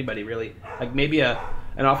think from anybody really. Like maybe an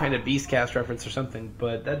offhanded Beastcast reference or something.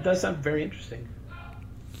 But that does sound very interesting.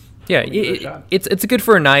 Yeah, Give it a shot. it's good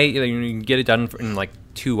for a night. You can get it done in like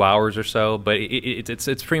 2 hours or so. But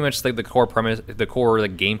it's pretty much like the core premise, the core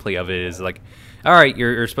like gameplay of it is like, all right,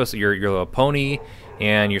 you're supposed to you're a pony,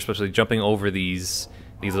 and you're supposed to be jumping over these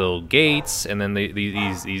little gates, and then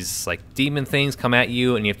these like demon things come at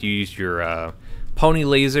you, and you have to use your pony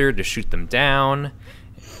laser to shoot them down,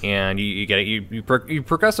 and you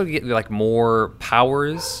progressively get like more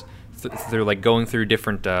powers through like going through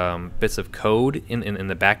different bits of code in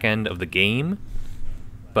the back end of the game.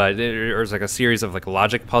 But there's like a series of like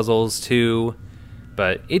logic puzzles too.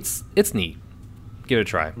 But it's neat. Give it a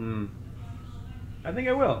try. I think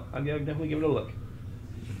I will. I'll definitely give it a look.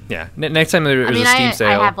 Yeah. Next time there's a Steam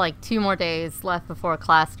sale. I have like 2 more days left before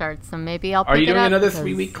class starts, so maybe I'll pick it up. Are you doing another because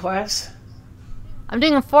 3-week class? I'm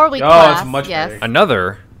doing a 4-week Oh, class. it's much yes.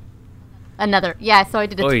 better. Another. Yeah, so I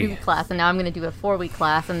did a Oy. 2-week class, and now I'm going to do a 4-week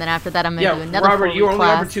class, and then after that I'm going to do Yeah, another Robert, 4-week you were only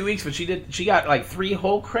class. on for 2 weeks, but she got like 3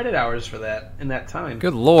 whole credit hours for that in that time.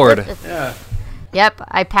 Good lord. Yeah. Yep,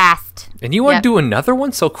 I passed. And you want to Yep. do another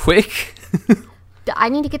one so quick? I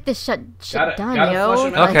need to get this shit done, Gotta yo. flush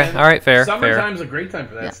 'em out, Okay, man. all right, fair, Summertime's a great time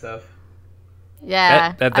for that Yeah. stuff.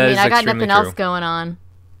 Yeah, That I mean, is I got extremely nothing else true. going on.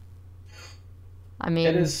 I mean,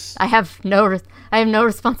 It is- I have no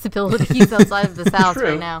responsibilities outside of this house True.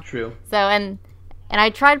 right now. True. So and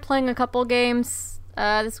I tried playing a couple games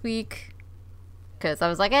this week because I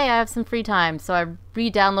was like, hey, I have some free time. So I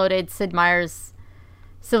re-downloaded Sid Meier's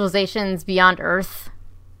Civilizations Beyond Earth.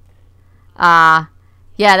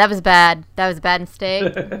 Yeah, that was bad. That was a bad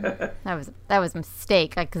mistake. that was a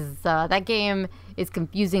mistake because that game is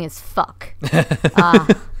confusing as fuck.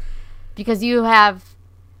 Because you have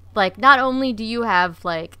like not only do you have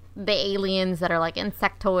like the aliens that are like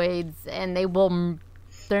insectoids and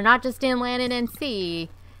they're not just in land and sea.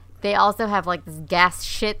 They also have like this gas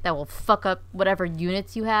shit that will fuck up whatever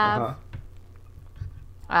units you have.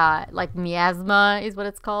 Like miasma is what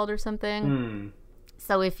it's called or something.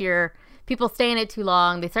 So if people stay in it too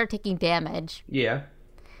long, they start taking damage. Yeah.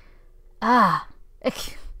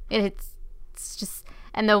 It's just,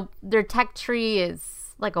 and their tech tree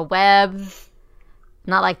is like a web,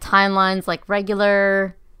 not like timelines like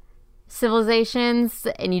regular civilizations,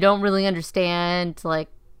 and you don't really understand like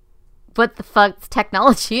what the fuck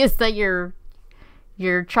technology is that you're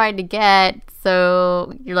trying to get.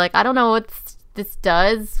 So you're like, I don't know what this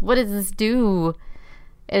does. What does this do?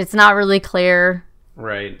 And it's not really clear.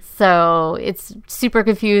 Right. So it's super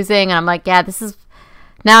confusing, and I'm like, yeah,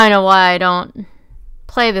 now I know why I don't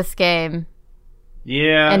play this game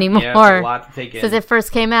anymore. Yeah, it's a lot to take in. Since it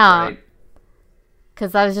first came out. Right.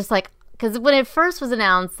 Because I was just like, because when it first was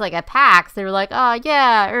announced, like at PAX, they were like, oh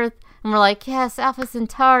yeah, Earth, and we're like, yes, Alpha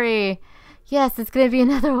Centauri, yes, it's gonna be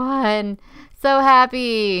another one, so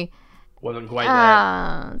happy. Wasn't quite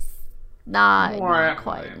that. Not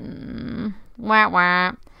quite. Wah,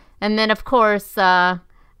 wah. And then, of course,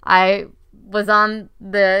 I was on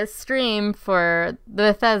the stream for the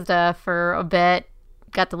Bethesda for a bit.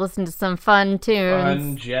 Got to listen to some fun tunes.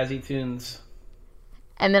 Fun, jazzy tunes.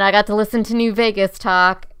 And then I got to listen to New Vegas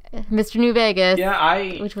talk, Mr. New Vegas.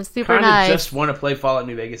 Yeah, which was super kinda nice. just want to play Fallout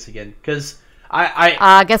New Vegas again because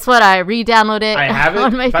I guess what? I re-downloaded it I have it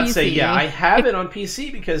on my about PC. to say, yeah, I have it on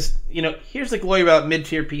PC because here's the glory about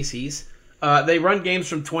mid-tier PCs. They run games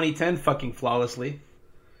from 2010 fucking flawlessly.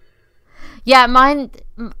 Yeah, mine.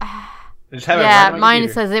 Just have it right on my mine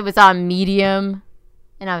computer. says it was on medium,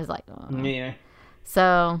 and I was like, oh. Yeah.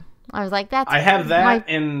 So I was like, that's. I have that,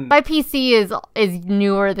 and my PC is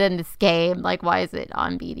newer than this game. Like, why is it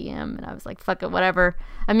on medium? And I was like, fuck it, whatever.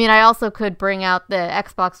 I mean, I also could bring out the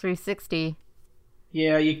Xbox 360.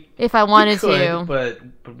 yeah, if I wanted you could, to.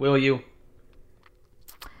 but will you?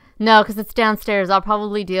 No, because it's downstairs. I'll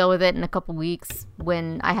probably deal with it in a couple weeks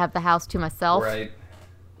when I have the house to myself. Right.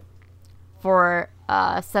 For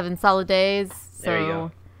 7 solid days. So There you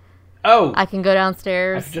go. Oh, I can go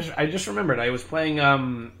downstairs. I just remembered. I was playing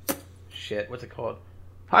what's it called?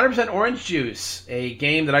 100% Orange Juice, a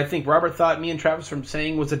game that I think Robert thought me and Travis from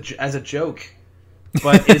saying was as a joke,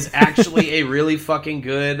 but is actually a really fucking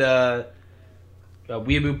good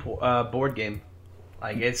Weeaboo board game.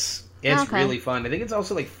 Like it's Okay. really fun. I think it's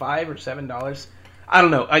also like $5 or $7. I don't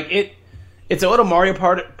know. Like it's a little Mario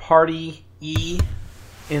Party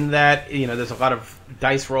in that there's a lot of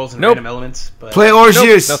dice rolls and Nope. random elements. But Play Orange Nope,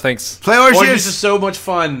 Juice. no thanks. Play Orange Orange Juice. Juice is so much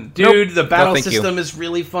fun, dude. Nope. The battle No, thank you. system is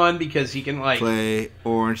really fun because you can like Play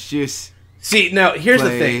Orange Juice. see. Now here's the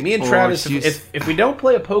Play thing: me and Orange Travis, Juice. if we don't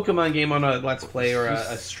play a Pokemon game on a Let's Play or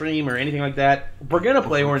a stream or anything like that, we're gonna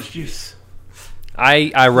play Orange Juice.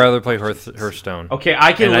 I rather play Hearthstone. Okay,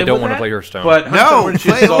 I can And I live don't with wanna that, play Hearthstone. But No, Orange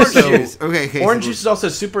Juice play is Orange also Juice. Okay, Orange so- Juice is also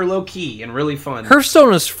super low key and really fun.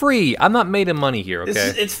 Hearthstone is free. I'm not made of money here.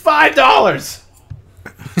 Okay. It's $5.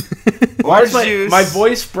 Why Orange is Juice. my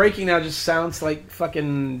voice breaking now? Just sounds like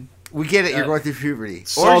fucking We get it. You're going through puberty.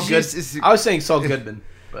 Saul Orange Good. Juice is. I was saying Saul Goodman,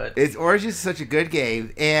 but Orange Juice is such a good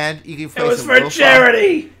game, and you can play it was some for lo-fi.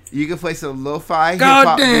 charity. You can play some lo-fi God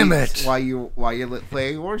hip-hop damn beats it. while you're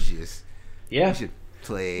playing Orange Juice. Yeah, You should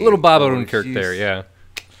play Little Bob Orange Odenkirk Juice. there. Yeah.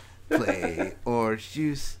 Play Orange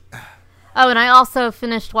Juice. Oh, and I also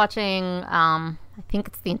finished watching, I think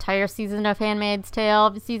it's the entire season of Handmaid's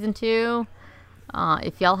Tale, season 2.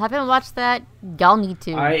 If y'all haven't watched that, y'all need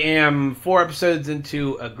to. I am 4 episodes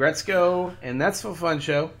into Agretzko, and that's a fun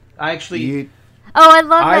show. I actually, You, Oh, I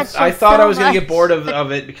love that show I thought so I was gonna get much. bored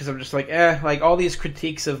of it because I'm just like all these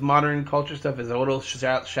critiques of modern culture stuff is a little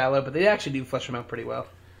shallow, but they actually do flesh them out pretty well.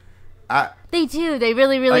 They do. They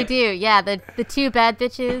really, really Like- do. Yeah, the two bad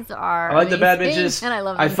bitches are. I like the bad amazing, bitches. and I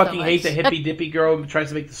love. I them so fucking hate the much. hippy dippy girl who tries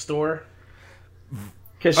to make the store.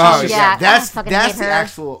 Because she's oh just, yeah. I that's fucking that's hate the her.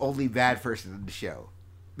 actual only bad person in the show.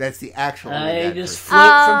 That's the actual. only I bad just person.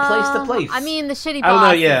 float from place to place. I mean, the shitty I boss. don't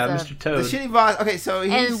know. Yeah, is Mr. the Toad. shitty boss. Okay, so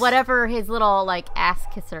he's and whatever his little like ass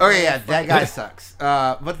kisser. Oh is, yeah, that like, guy sucks.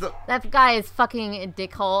 But That guy is fucking a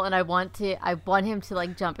dickhole, and I want him to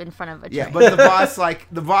like jump in front of a train. yeah, but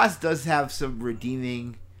the boss does have some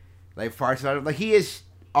redeeming, like parts about him. Like he is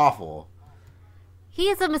awful. He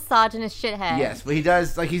is a misogynist shithead. Yes, but he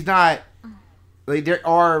does he's not. Like there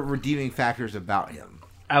are redeeming factors about him.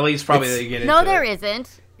 At least probably It's- they get No, into there it.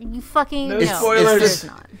 isn't. You fucking No no. spoilers. There's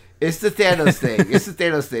not. It's the Thanos thing. It's the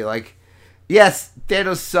Thanos thing. Like, yes,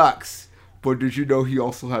 Thanos sucks, but did you know he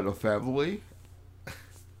also had a family?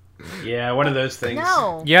 Yeah, one of those things.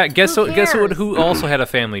 No. Yeah. Guess Who cares? who also had a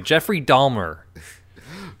family? Jeffrey Dahmer.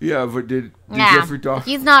 Yeah, but did Nah, Jeffrey Dahmer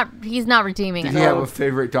he's not redeeming did it. he have a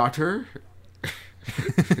favorite doctor?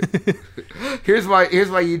 Here's my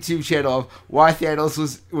YouTube channel of why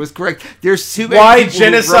Thanos was correct. There's too many Why people who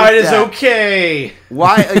genocide wrote is that. okay?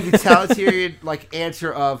 Why a utilitarian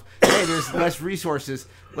answer of hey, there's less resources,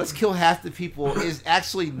 let's kill half the people is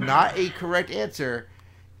actually not a correct answer,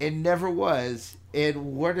 and never was.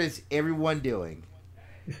 And what is everyone doing?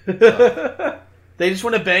 They just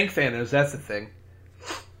want to bang Thanos. That's the thing.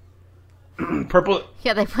 Purple.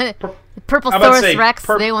 Yeah, they put Purple I'm about to Saurus say, Rex.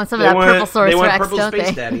 They want some of that Purple They Saurus want Rex, Purple don't Space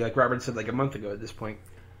they? Daddy, like Robert said like a month ago. At this point,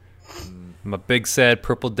 I'm a big sad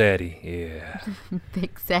purple daddy. Yeah.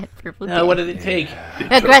 Big sad Purple. what Daddy. did it take?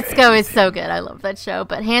 Gretzko is so good. I love that show.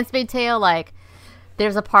 But Handmaid's Tale, like,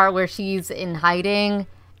 there's a part where she's in hiding,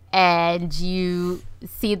 and you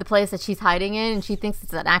see the place that she's hiding in, and she thinks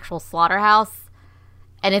it's an actual slaughterhouse,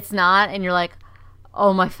 and it's not, and you're like,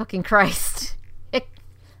 oh my fucking Christ!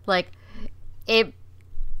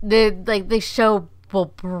 The show will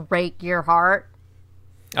break your heart.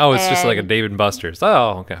 Oh, it's just like a And- Dave and Buster's.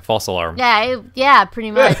 Oh, okay. False alarm. Yeah,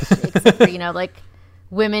 pretty much. Except for, like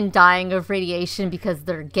women dying of radiation because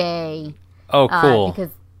they're gay. Oh, cool.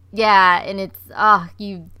 And it's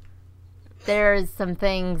there's some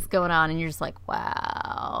things going on, and you're just like,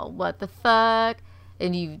 wow, what the fuck?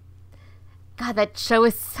 And God, that show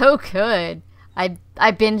is so good. I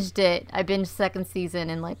binged it. I binged second season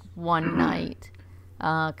in like one night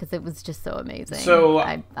because it was just so amazing. So,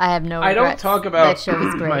 I have no. I don't regrets. talk about that show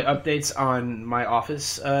is great. my updates on my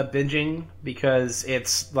Office binging because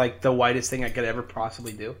it's like the whitest thing I could ever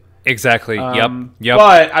possibly do. Exactly. Yep.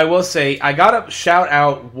 But I will say I gotta shout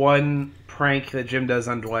out one prank that Jim does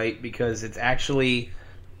on Dwight because it's actually,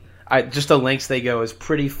 just the lengths they go is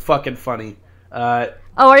pretty fucking funny.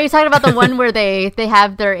 Oh, are you talking about the one where they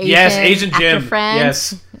have their Asian Yes, Asian actor Jim. friend?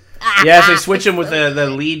 Yes, yes, they switch him with the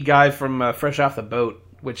lead guy from Fresh Off the Boat,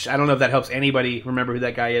 which I don't know if that helps anybody remember who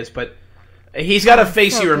that guy is, but he's got a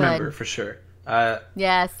face so you good. remember for sure.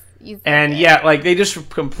 Yes. And yeah, like they just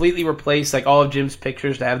completely replaced like all of Jim's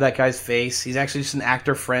pictures to have that guy's face. He's actually just an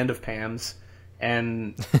actor friend of Pam's,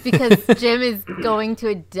 and because Jim is going to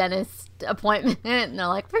a dentist appointment, and they're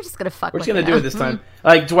like, "We're just gonna fuck. we're with just gonna him." do it this time.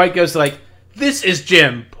 Like Dwight goes to like, "This is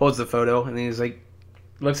Jim," pulls the photo, and then he's like,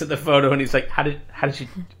 looks at the photo, and he's like, "How did you?"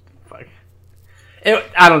 Fuck.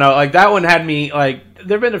 I don't know. Like that one had me like.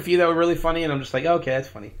 There've been a few that were really funny, and I'm just like, okay, that's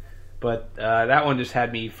funny, but that one just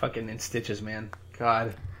had me fucking in stitches, man.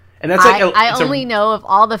 God. And that's like I only know of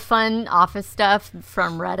all the fun office stuff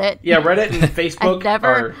from Reddit. Yeah, Reddit and Facebook.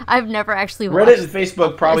 I've never actually watched Reddit and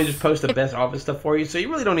Facebook probably Office. just post the best office stuff for you, so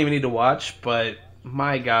you really don't even need to watch. But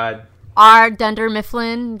my God, R. Dunder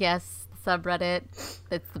Mifflin, yes, subreddit. It's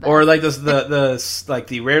the best. or like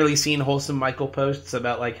the rarely seen wholesome Michael posts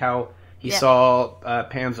about like how He Yeah. saw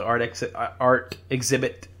Pam's art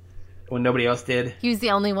exhibit when nobody else did. He was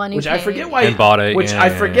the only one who Which I paid. forget why. And bought it, Which yeah, I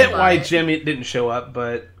yeah, forget yeah. why Bought it. Jim didn't show up.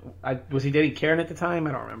 But was he dating Karen at the time?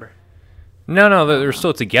 I don't remember. No, they're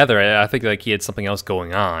still together. I think like he had something else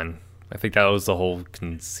going on. I think that was the whole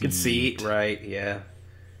conceit. Conceit, right? Yeah.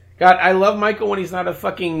 God, I love Michael when he's not a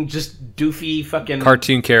fucking just doofy fucking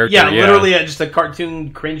Cartoon character. Yeah, literally just a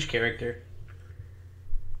cartoon cringe character.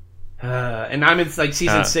 And I'm in like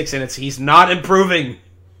season 6, and he's not improving.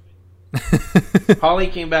 Holly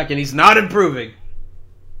came back, and he's not improving.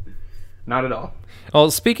 Not at all. Well,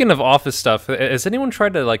 speaking of office stuff, has anyone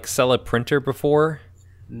tried to like sell a printer before?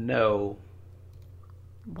 No.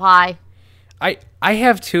 Why? I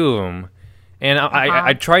have 2 of them, and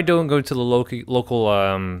I tried to go to the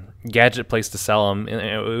local gadget place to sell them, and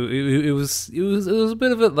it was a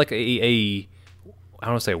bit of like a I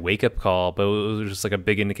don't want to say a wake up call, but it was just like a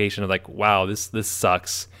big indication of like, wow, this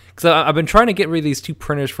sucks. Because I've been trying to get rid of these 2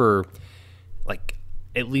 printers for like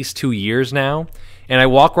at least 2 years now, and I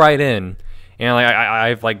walk right in, and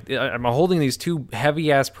like I'm holding these 2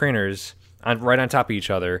 heavy ass printers right on top of each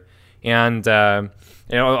other, and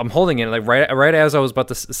I'm holding it like right as I was about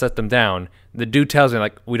to set them down. The dude tells me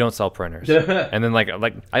like, we don't sell printers, and then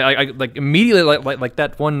I immediately like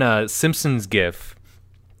that one Simpsons gif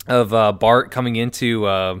of Bart coming into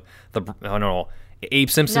Abe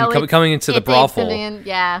Simpson coming into the it's Abe brothel. Simpson,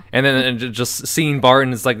 yeah. And then just seeing Bart,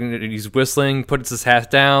 and it's like he's whistling, puts his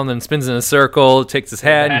hat down, then spins in a circle, takes his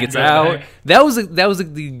hat, and gets out. Back. That was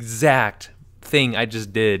the exact thing I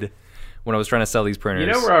just did when I was trying to sell these printers.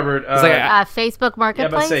 You know, Robert. It's like, Facebook yeah,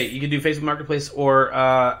 Marketplace. but say you can do Facebook Marketplace or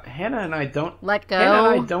Hannah and I don't. Let go. Hannah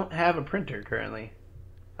and I don't have a printer currently.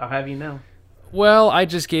 I'll have you know. well, I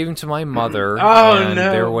just gave them to my mother. Oh, and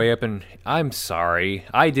no. They're way up, and I'm sorry,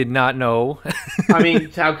 I did not know. I mean,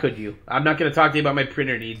 how could you? I'm not going to talk to you about my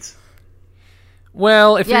printer needs.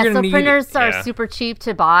 Well, if Yeah, you're so gonna need printers are yeah. super cheap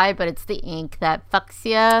to buy, but it's the ink that fucks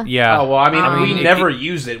you. Yeah. Oh well, I mean, we it- never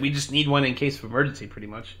use it. We just need one in case of emergency, pretty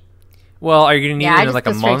much. Well, are you gonna need Yeah, it I in just like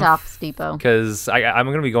go a straight month? to Office Depot. Because I'm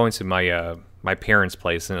gonna be going to my my parents'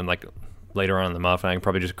 place, and then like later on in the month, and I can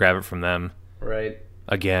probably just grab it from them Right.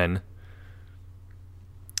 again.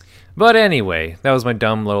 But anyway, that was my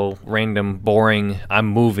dumb little random boring I'm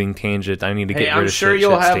moving tangent. I need to Hey, get rid I'm of sure shit,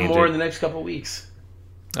 you'll shit have tangent. more in the next couple of weeks.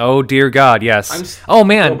 Oh dear God, yes. I'm oh still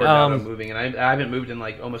man, burned out on moving, and I haven't moved in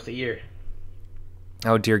like almost a year.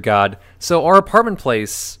 oh dear God. So our apartment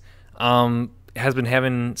place has been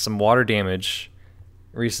having some water damage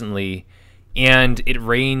recently, and it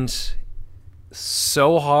rained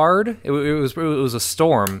so hard. It was a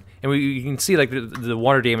storm, and you can see like the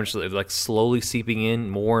water damage like slowly seeping in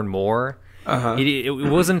more and more. Uh-huh. It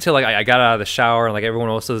wasn't until like I got out of the shower and like everyone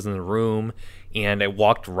else was in the room, and I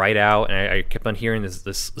walked right out, and I kept on hearing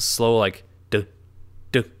this slow like duh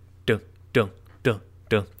duh duh duh duh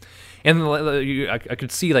duh, and I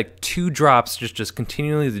could see like 2 drops just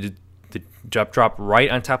continually the drop right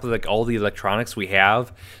on top of like all the electronics we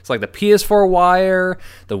have. It's like the PS4 wire,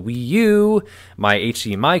 the Wii U, my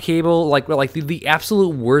HDMI cable, like the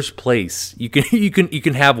absolute worst place you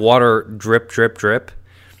can have water drip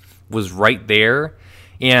was right there.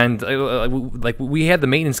 And like we had the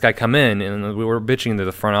maintenance guy come in, and we were bitching to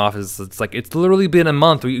the front office. It's like, it's literally been a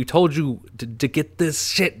month. We told you to get this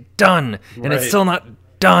shit done, and it's Right. still not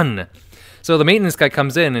done. So the maintenance guy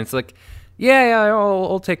comes in, and it's like, yeah,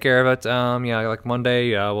 I'll take care of it. Yeah, like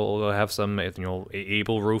Monday, we'll have some,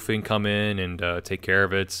 Able Roofing come in and take care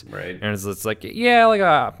of it. Right. And it's like, yeah, like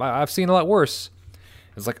I've seen a lot worse.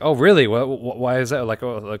 It's like, oh really? Why is that? Like,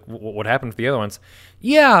 what happened to the other ones?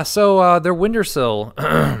 Yeah, so their windowsill,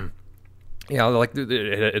 like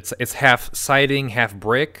it's half siding, half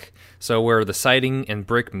brick. So where the siding and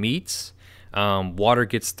brick meets, water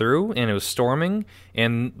gets through, and it was storming,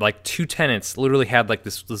 and like 2 tenants literally had like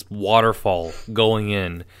this waterfall going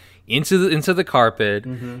into the carpet,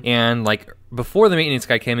 and like before the maintenance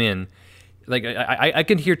guy came in, like I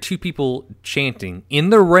could hear 2 people chanting in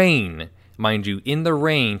the rain, mind you, in the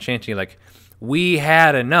rain, chanting like, "We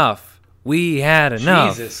had enough. We had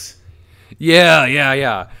enough." Jesus.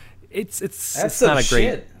 Yeah. It's That's not a some great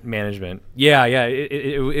shit. management. Yeah.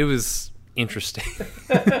 It was interesting.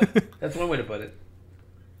 That's one way to put it.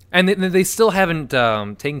 And they still haven't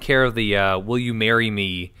taken care of the "Will you marry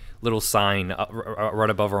me" little sign right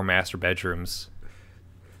above our master bedrooms.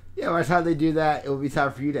 Yeah, by the time they do that, it will be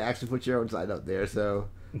time for you to actually put your own sign up there. So,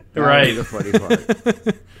 that Right. would be the funny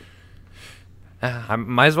part. I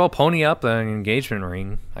might as well pony up an engagement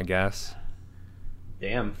ring, I guess.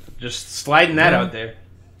 Damn. Just sliding that out there.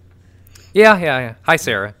 Yeah. Hi,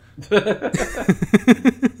 Sarah.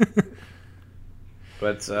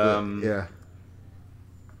 But yeah.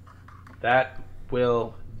 that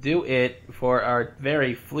will do it for our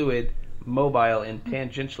very fluid, mobile, and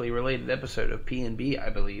tangentially related episode of P&B, I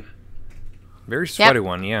believe. Very sweaty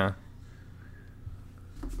one, yeah.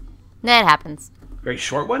 That happens. Very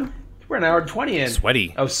short one? We're an hour and 20 in.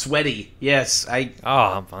 Sweaty. Oh, sweaty. Yes, I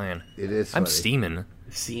Oh, I'm fine. It is. I'm funny. steaming.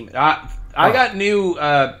 see. I got new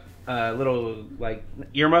little like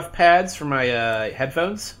earmuff pads for my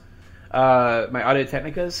headphones, my Audio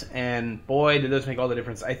Technicas, and boy, did those make all the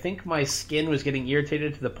difference. I think my skin was getting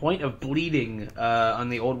irritated to the point of bleeding on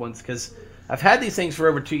the old ones because I've had these things for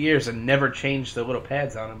over 2 years and never changed the little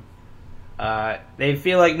pads on them. They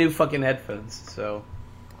feel like new fucking headphones, so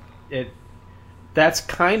that's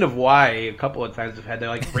kind of why a couple of times I've had to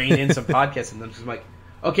like rein in some podcasts and them because I'm like,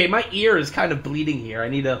 okay, my ear is kind of bleeding here. I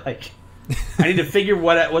need to figure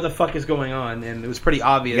what the fuck is going on, and it was pretty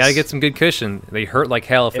obvious. You gotta get some good cushion. They hurt like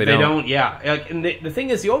hell if If they don't. yeah. Like, and the thing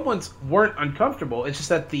is, the old ones weren't uncomfortable. It's just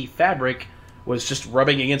that the fabric was just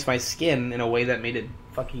rubbing against my skin in a way that made it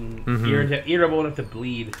fucking irritable enough to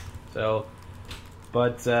bleed. So,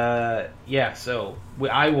 but yeah. So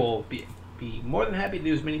I will be more than happy to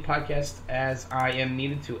do as many podcasts as I am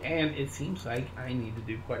needed to, and it seems like I need to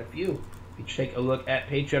do quite a few. If you take a look at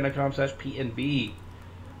patreon.com/PNB.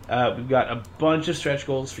 We've got a bunch of stretch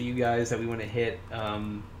goals for you guys that we want to hit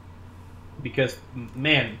because,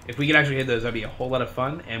 man, if we could actually hit those, that'd be a whole lot of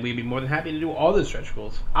fun, and we'd be more than happy to do all those stretch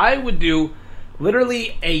goals. I would do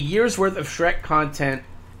literally a year's worth of Shrek content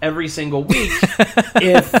every single week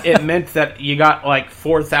if it meant that you got like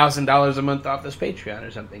 $4,000 a month off this Patreon or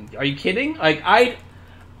something. Are you kidding? Like, I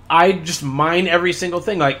just mine every single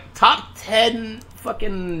thing. Like, top 10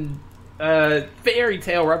 fucking fairy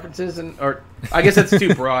tale references, or I guess that's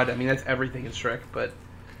too broad. I mean, that's everything in Shrek, but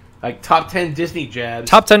like top 10 Disney jabs.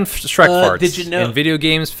 Top 10 Shrek farts. Did you know? In video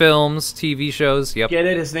games, films, TV shows. Yep. Get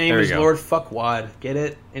it? His name There you is go. Lord Fuckwad. Get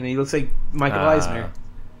it? And he looks like Michael Eisner.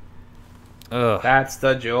 Ugh. That's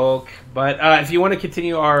the joke. But if you want to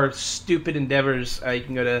continue our stupid endeavors, you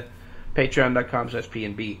can go to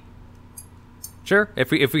patreon.com/PNB. Sure.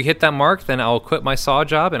 If we hit that mark, then I'll quit my saw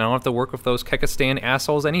job and I don't have to work with those Kekistan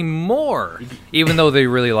assholes anymore. Even though they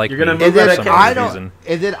really like You're gonna me move for out of some Kekistan. weird reason.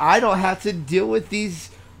 And then I don't have to deal with these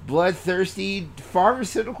bloodthirsty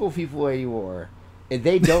pharmaceutical people anymore, and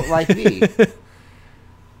they don't like me.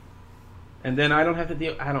 And then I don't have to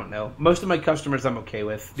deal. I don't know. Most of my customers I'm okay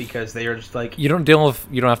with because they are just like. You don't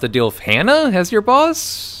have to deal with Hannah as your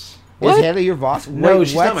boss? Is Hannah your boss? No, Wait,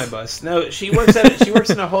 she's what? not my boss. No, she works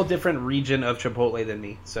in a whole different region of Chipotle than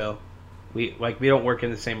me. So we don't work in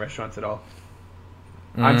the same restaurants at all.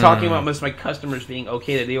 I'm talking about most of my customers being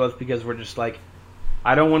okay to deal with because we're just like,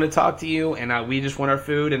 I don't want to talk to you, and we just want our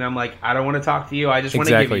food, and I'm like, I don't want to talk to you, I just want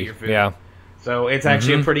to give you your food. Yeah. So it's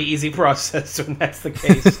actually a pretty easy process when that's the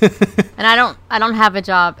case. And I don't have a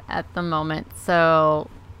job at the moment, so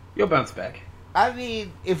You'll bounce back. I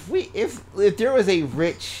mean, if there was a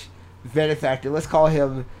rich benefactor, let's call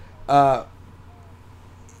him Elon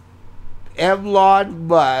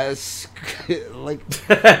Musk. Like,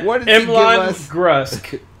 what did he give Elon us?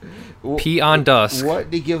 Grusk. Pee on dusk. What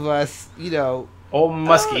did he give us? Old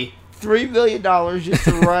Muskie. $3 million just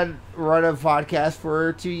to run a podcast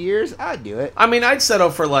for 2 years? I'd do it. I mean, I'd settle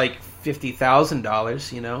for like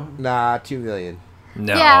 $50,000, you know? Nah, $2 million.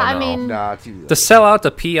 No, yeah, I no. mean, Nah, $2 million. To sell out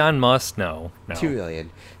to pee on Musk, no. $2 million.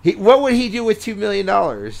 What would he do with $2 million?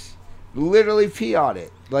 Literally pee on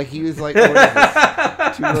it. Like, he was like, what is this?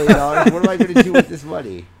 $2 million? What am I going to do with this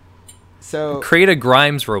money? So Create a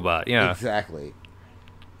Grimes robot, yeah. exactly.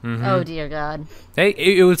 oh dear God. Hey,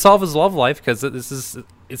 it would solve his love life because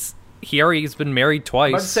he already's been married I'd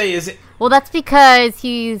twice. say, is it. Well, that's because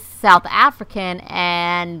he's South African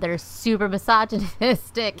and they're super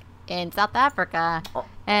misogynistic in South Africa.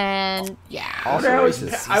 And yeah. Also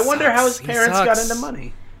racist. I wonder how his He parents got sucks. into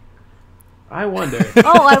money. I wonder.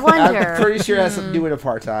 Oh, I wonder. I'm pretty sure it has something to do with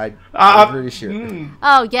apartheid. I'm pretty sure.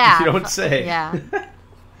 Oh yeah. You don't say. Yeah.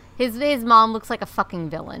 His mom looks like a fucking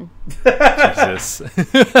villain. Jesus.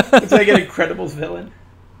 It's like an Incredibles villain.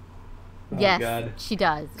 Oh, Yes, God. she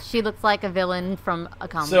does. She looks like a villain from a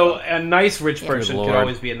comic So book. a nice rich person Good could Lord.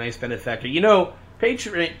 always be a nice benefactor. You know,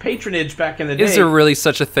 patronage back in the day. Is there really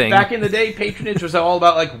such a thing? Back in the day, patronage was all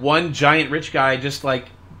about like one giant rich guy, just like,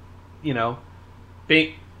 you know,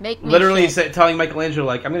 being Make me literally shit. telling Michelangelo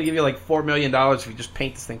like, "I'm gonna give you like $4 million if you just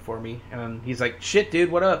paint this thing for me." And he's like, "Shit, dude,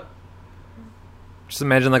 what up?" Just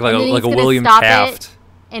imagine like And then a he's gonna William stop Taft. it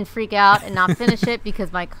and freak out and not finish it because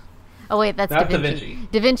oh wait, that's Not Da Da Vinci. Vinci.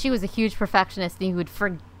 Da Vinci was a huge perfectionist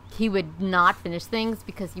and he would not finish things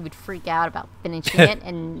because he would freak out about finishing it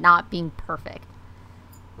and not being perfect.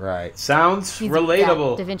 Right. Sounds He's-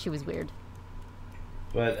 relatable. Yeah, Da Vinci was weird.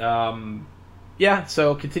 But yeah.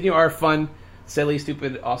 So continue our fun, silly,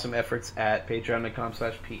 stupid, awesome efforts at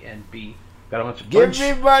Patreon.com/PNB. Got a bunch of Give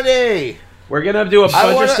me money. We're gonna do a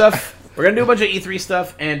bunch wanna- of stuff. We're gonna do a bunch of E3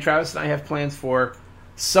 stuff, and Travis and I have plans for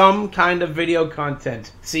some kind of video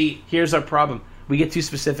content. See, here's our problem: we get too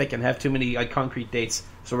specific and have too many concrete dates,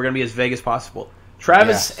 so we're gonna be as vague as possible.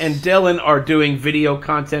 Travis Yes. and Dylan are doing video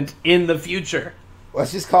content in the future.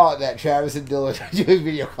 Let's just call it that. Travis and Dylan are doing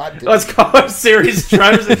video content. Let's call our series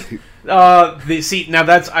Travis. See, now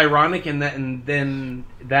that's ironic, and then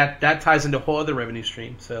that ties into a whole other revenue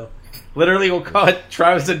stream. So, literally, we'll call it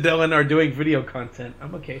Travis and Dylan are doing video content.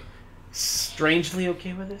 I'm okay. Strangely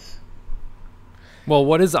okay with this. Well,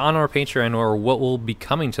 what is on our Patreon, or what will be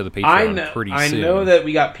coming to the Patreon pretty soon? I know that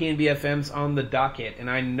we got P&B FMs on the docket, and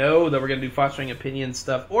I know that we're going to do Fostering Opinion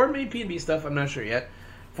stuff, or maybe P&B stuff, I'm not sure yet,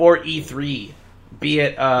 for E3, be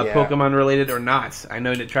it Pokemon related or not. I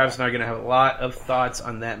know that Travis and I are going to have a lot of thoughts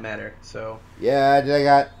on that matter. So Yeah, and I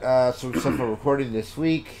got some stuff I'm recording this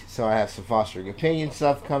week, so I have some Fostering Opinion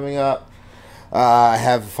stuff coming up. I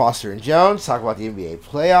have Foster and Jones talk about the NBA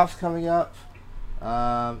playoffs coming up.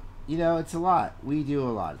 It's a lot. We do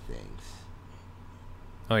a lot of things.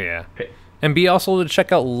 Oh, yeah. And be also to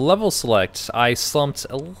check out Level Select. I slumped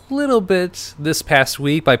a little bit this past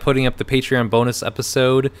week by putting up the Patreon bonus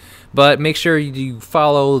episode, but make sure you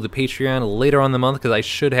follow the Patreon later on in the month because I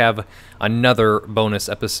should have another bonus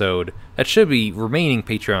episode that should be remaining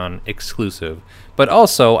Patreon exclusive. But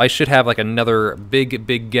also, I should have another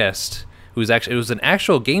big guest who's actually, it was an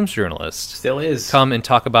actual games journalist, still is. come and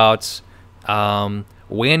talk about Wanjo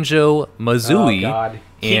Mazooie. Oh, God.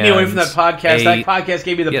 Keep me away from that podcast. That podcast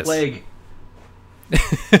gave me the Yes. plague.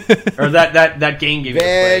 Or that game gave me the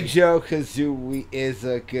plague. Banjo-Kazooie is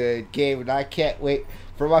a good game, and I can't wait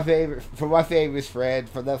for my famous friend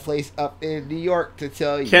from that place up in New York to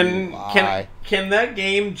tell you why. Can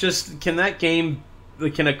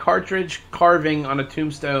a cartridge carving on a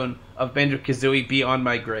tombstone of Banjo-Kazooie be on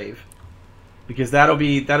my grave? Because that'll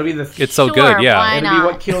be the It's so Sure, good, yeah. why it'll be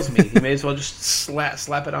what not? kills me. You may as well just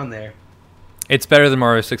slap it on there. It's better than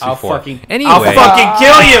Mario 64. I'll fucking Anyway,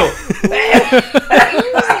 kill you.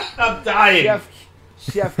 I'm dying.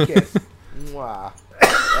 Chef kiss. Mwah.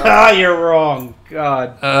 You're wrong.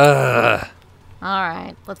 God. All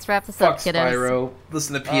right, let's wrap this Fuck up, kiddos. Spyro.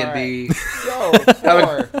 Listen to P&B. So,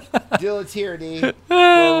 for Dylan Tierney, for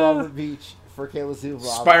Robert Beach, for Kayla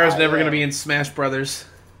Zuboff, Spyro's never going to be in Smash Brothers.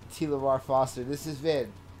 T. Lamar Foster. This has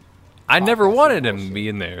been I never Podcast wanted him bullshit. to be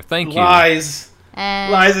in there. Thank you. Lies.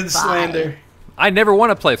 And Lies and bye. slander. I never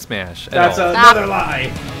want to play Smash at That's all. another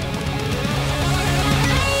lie.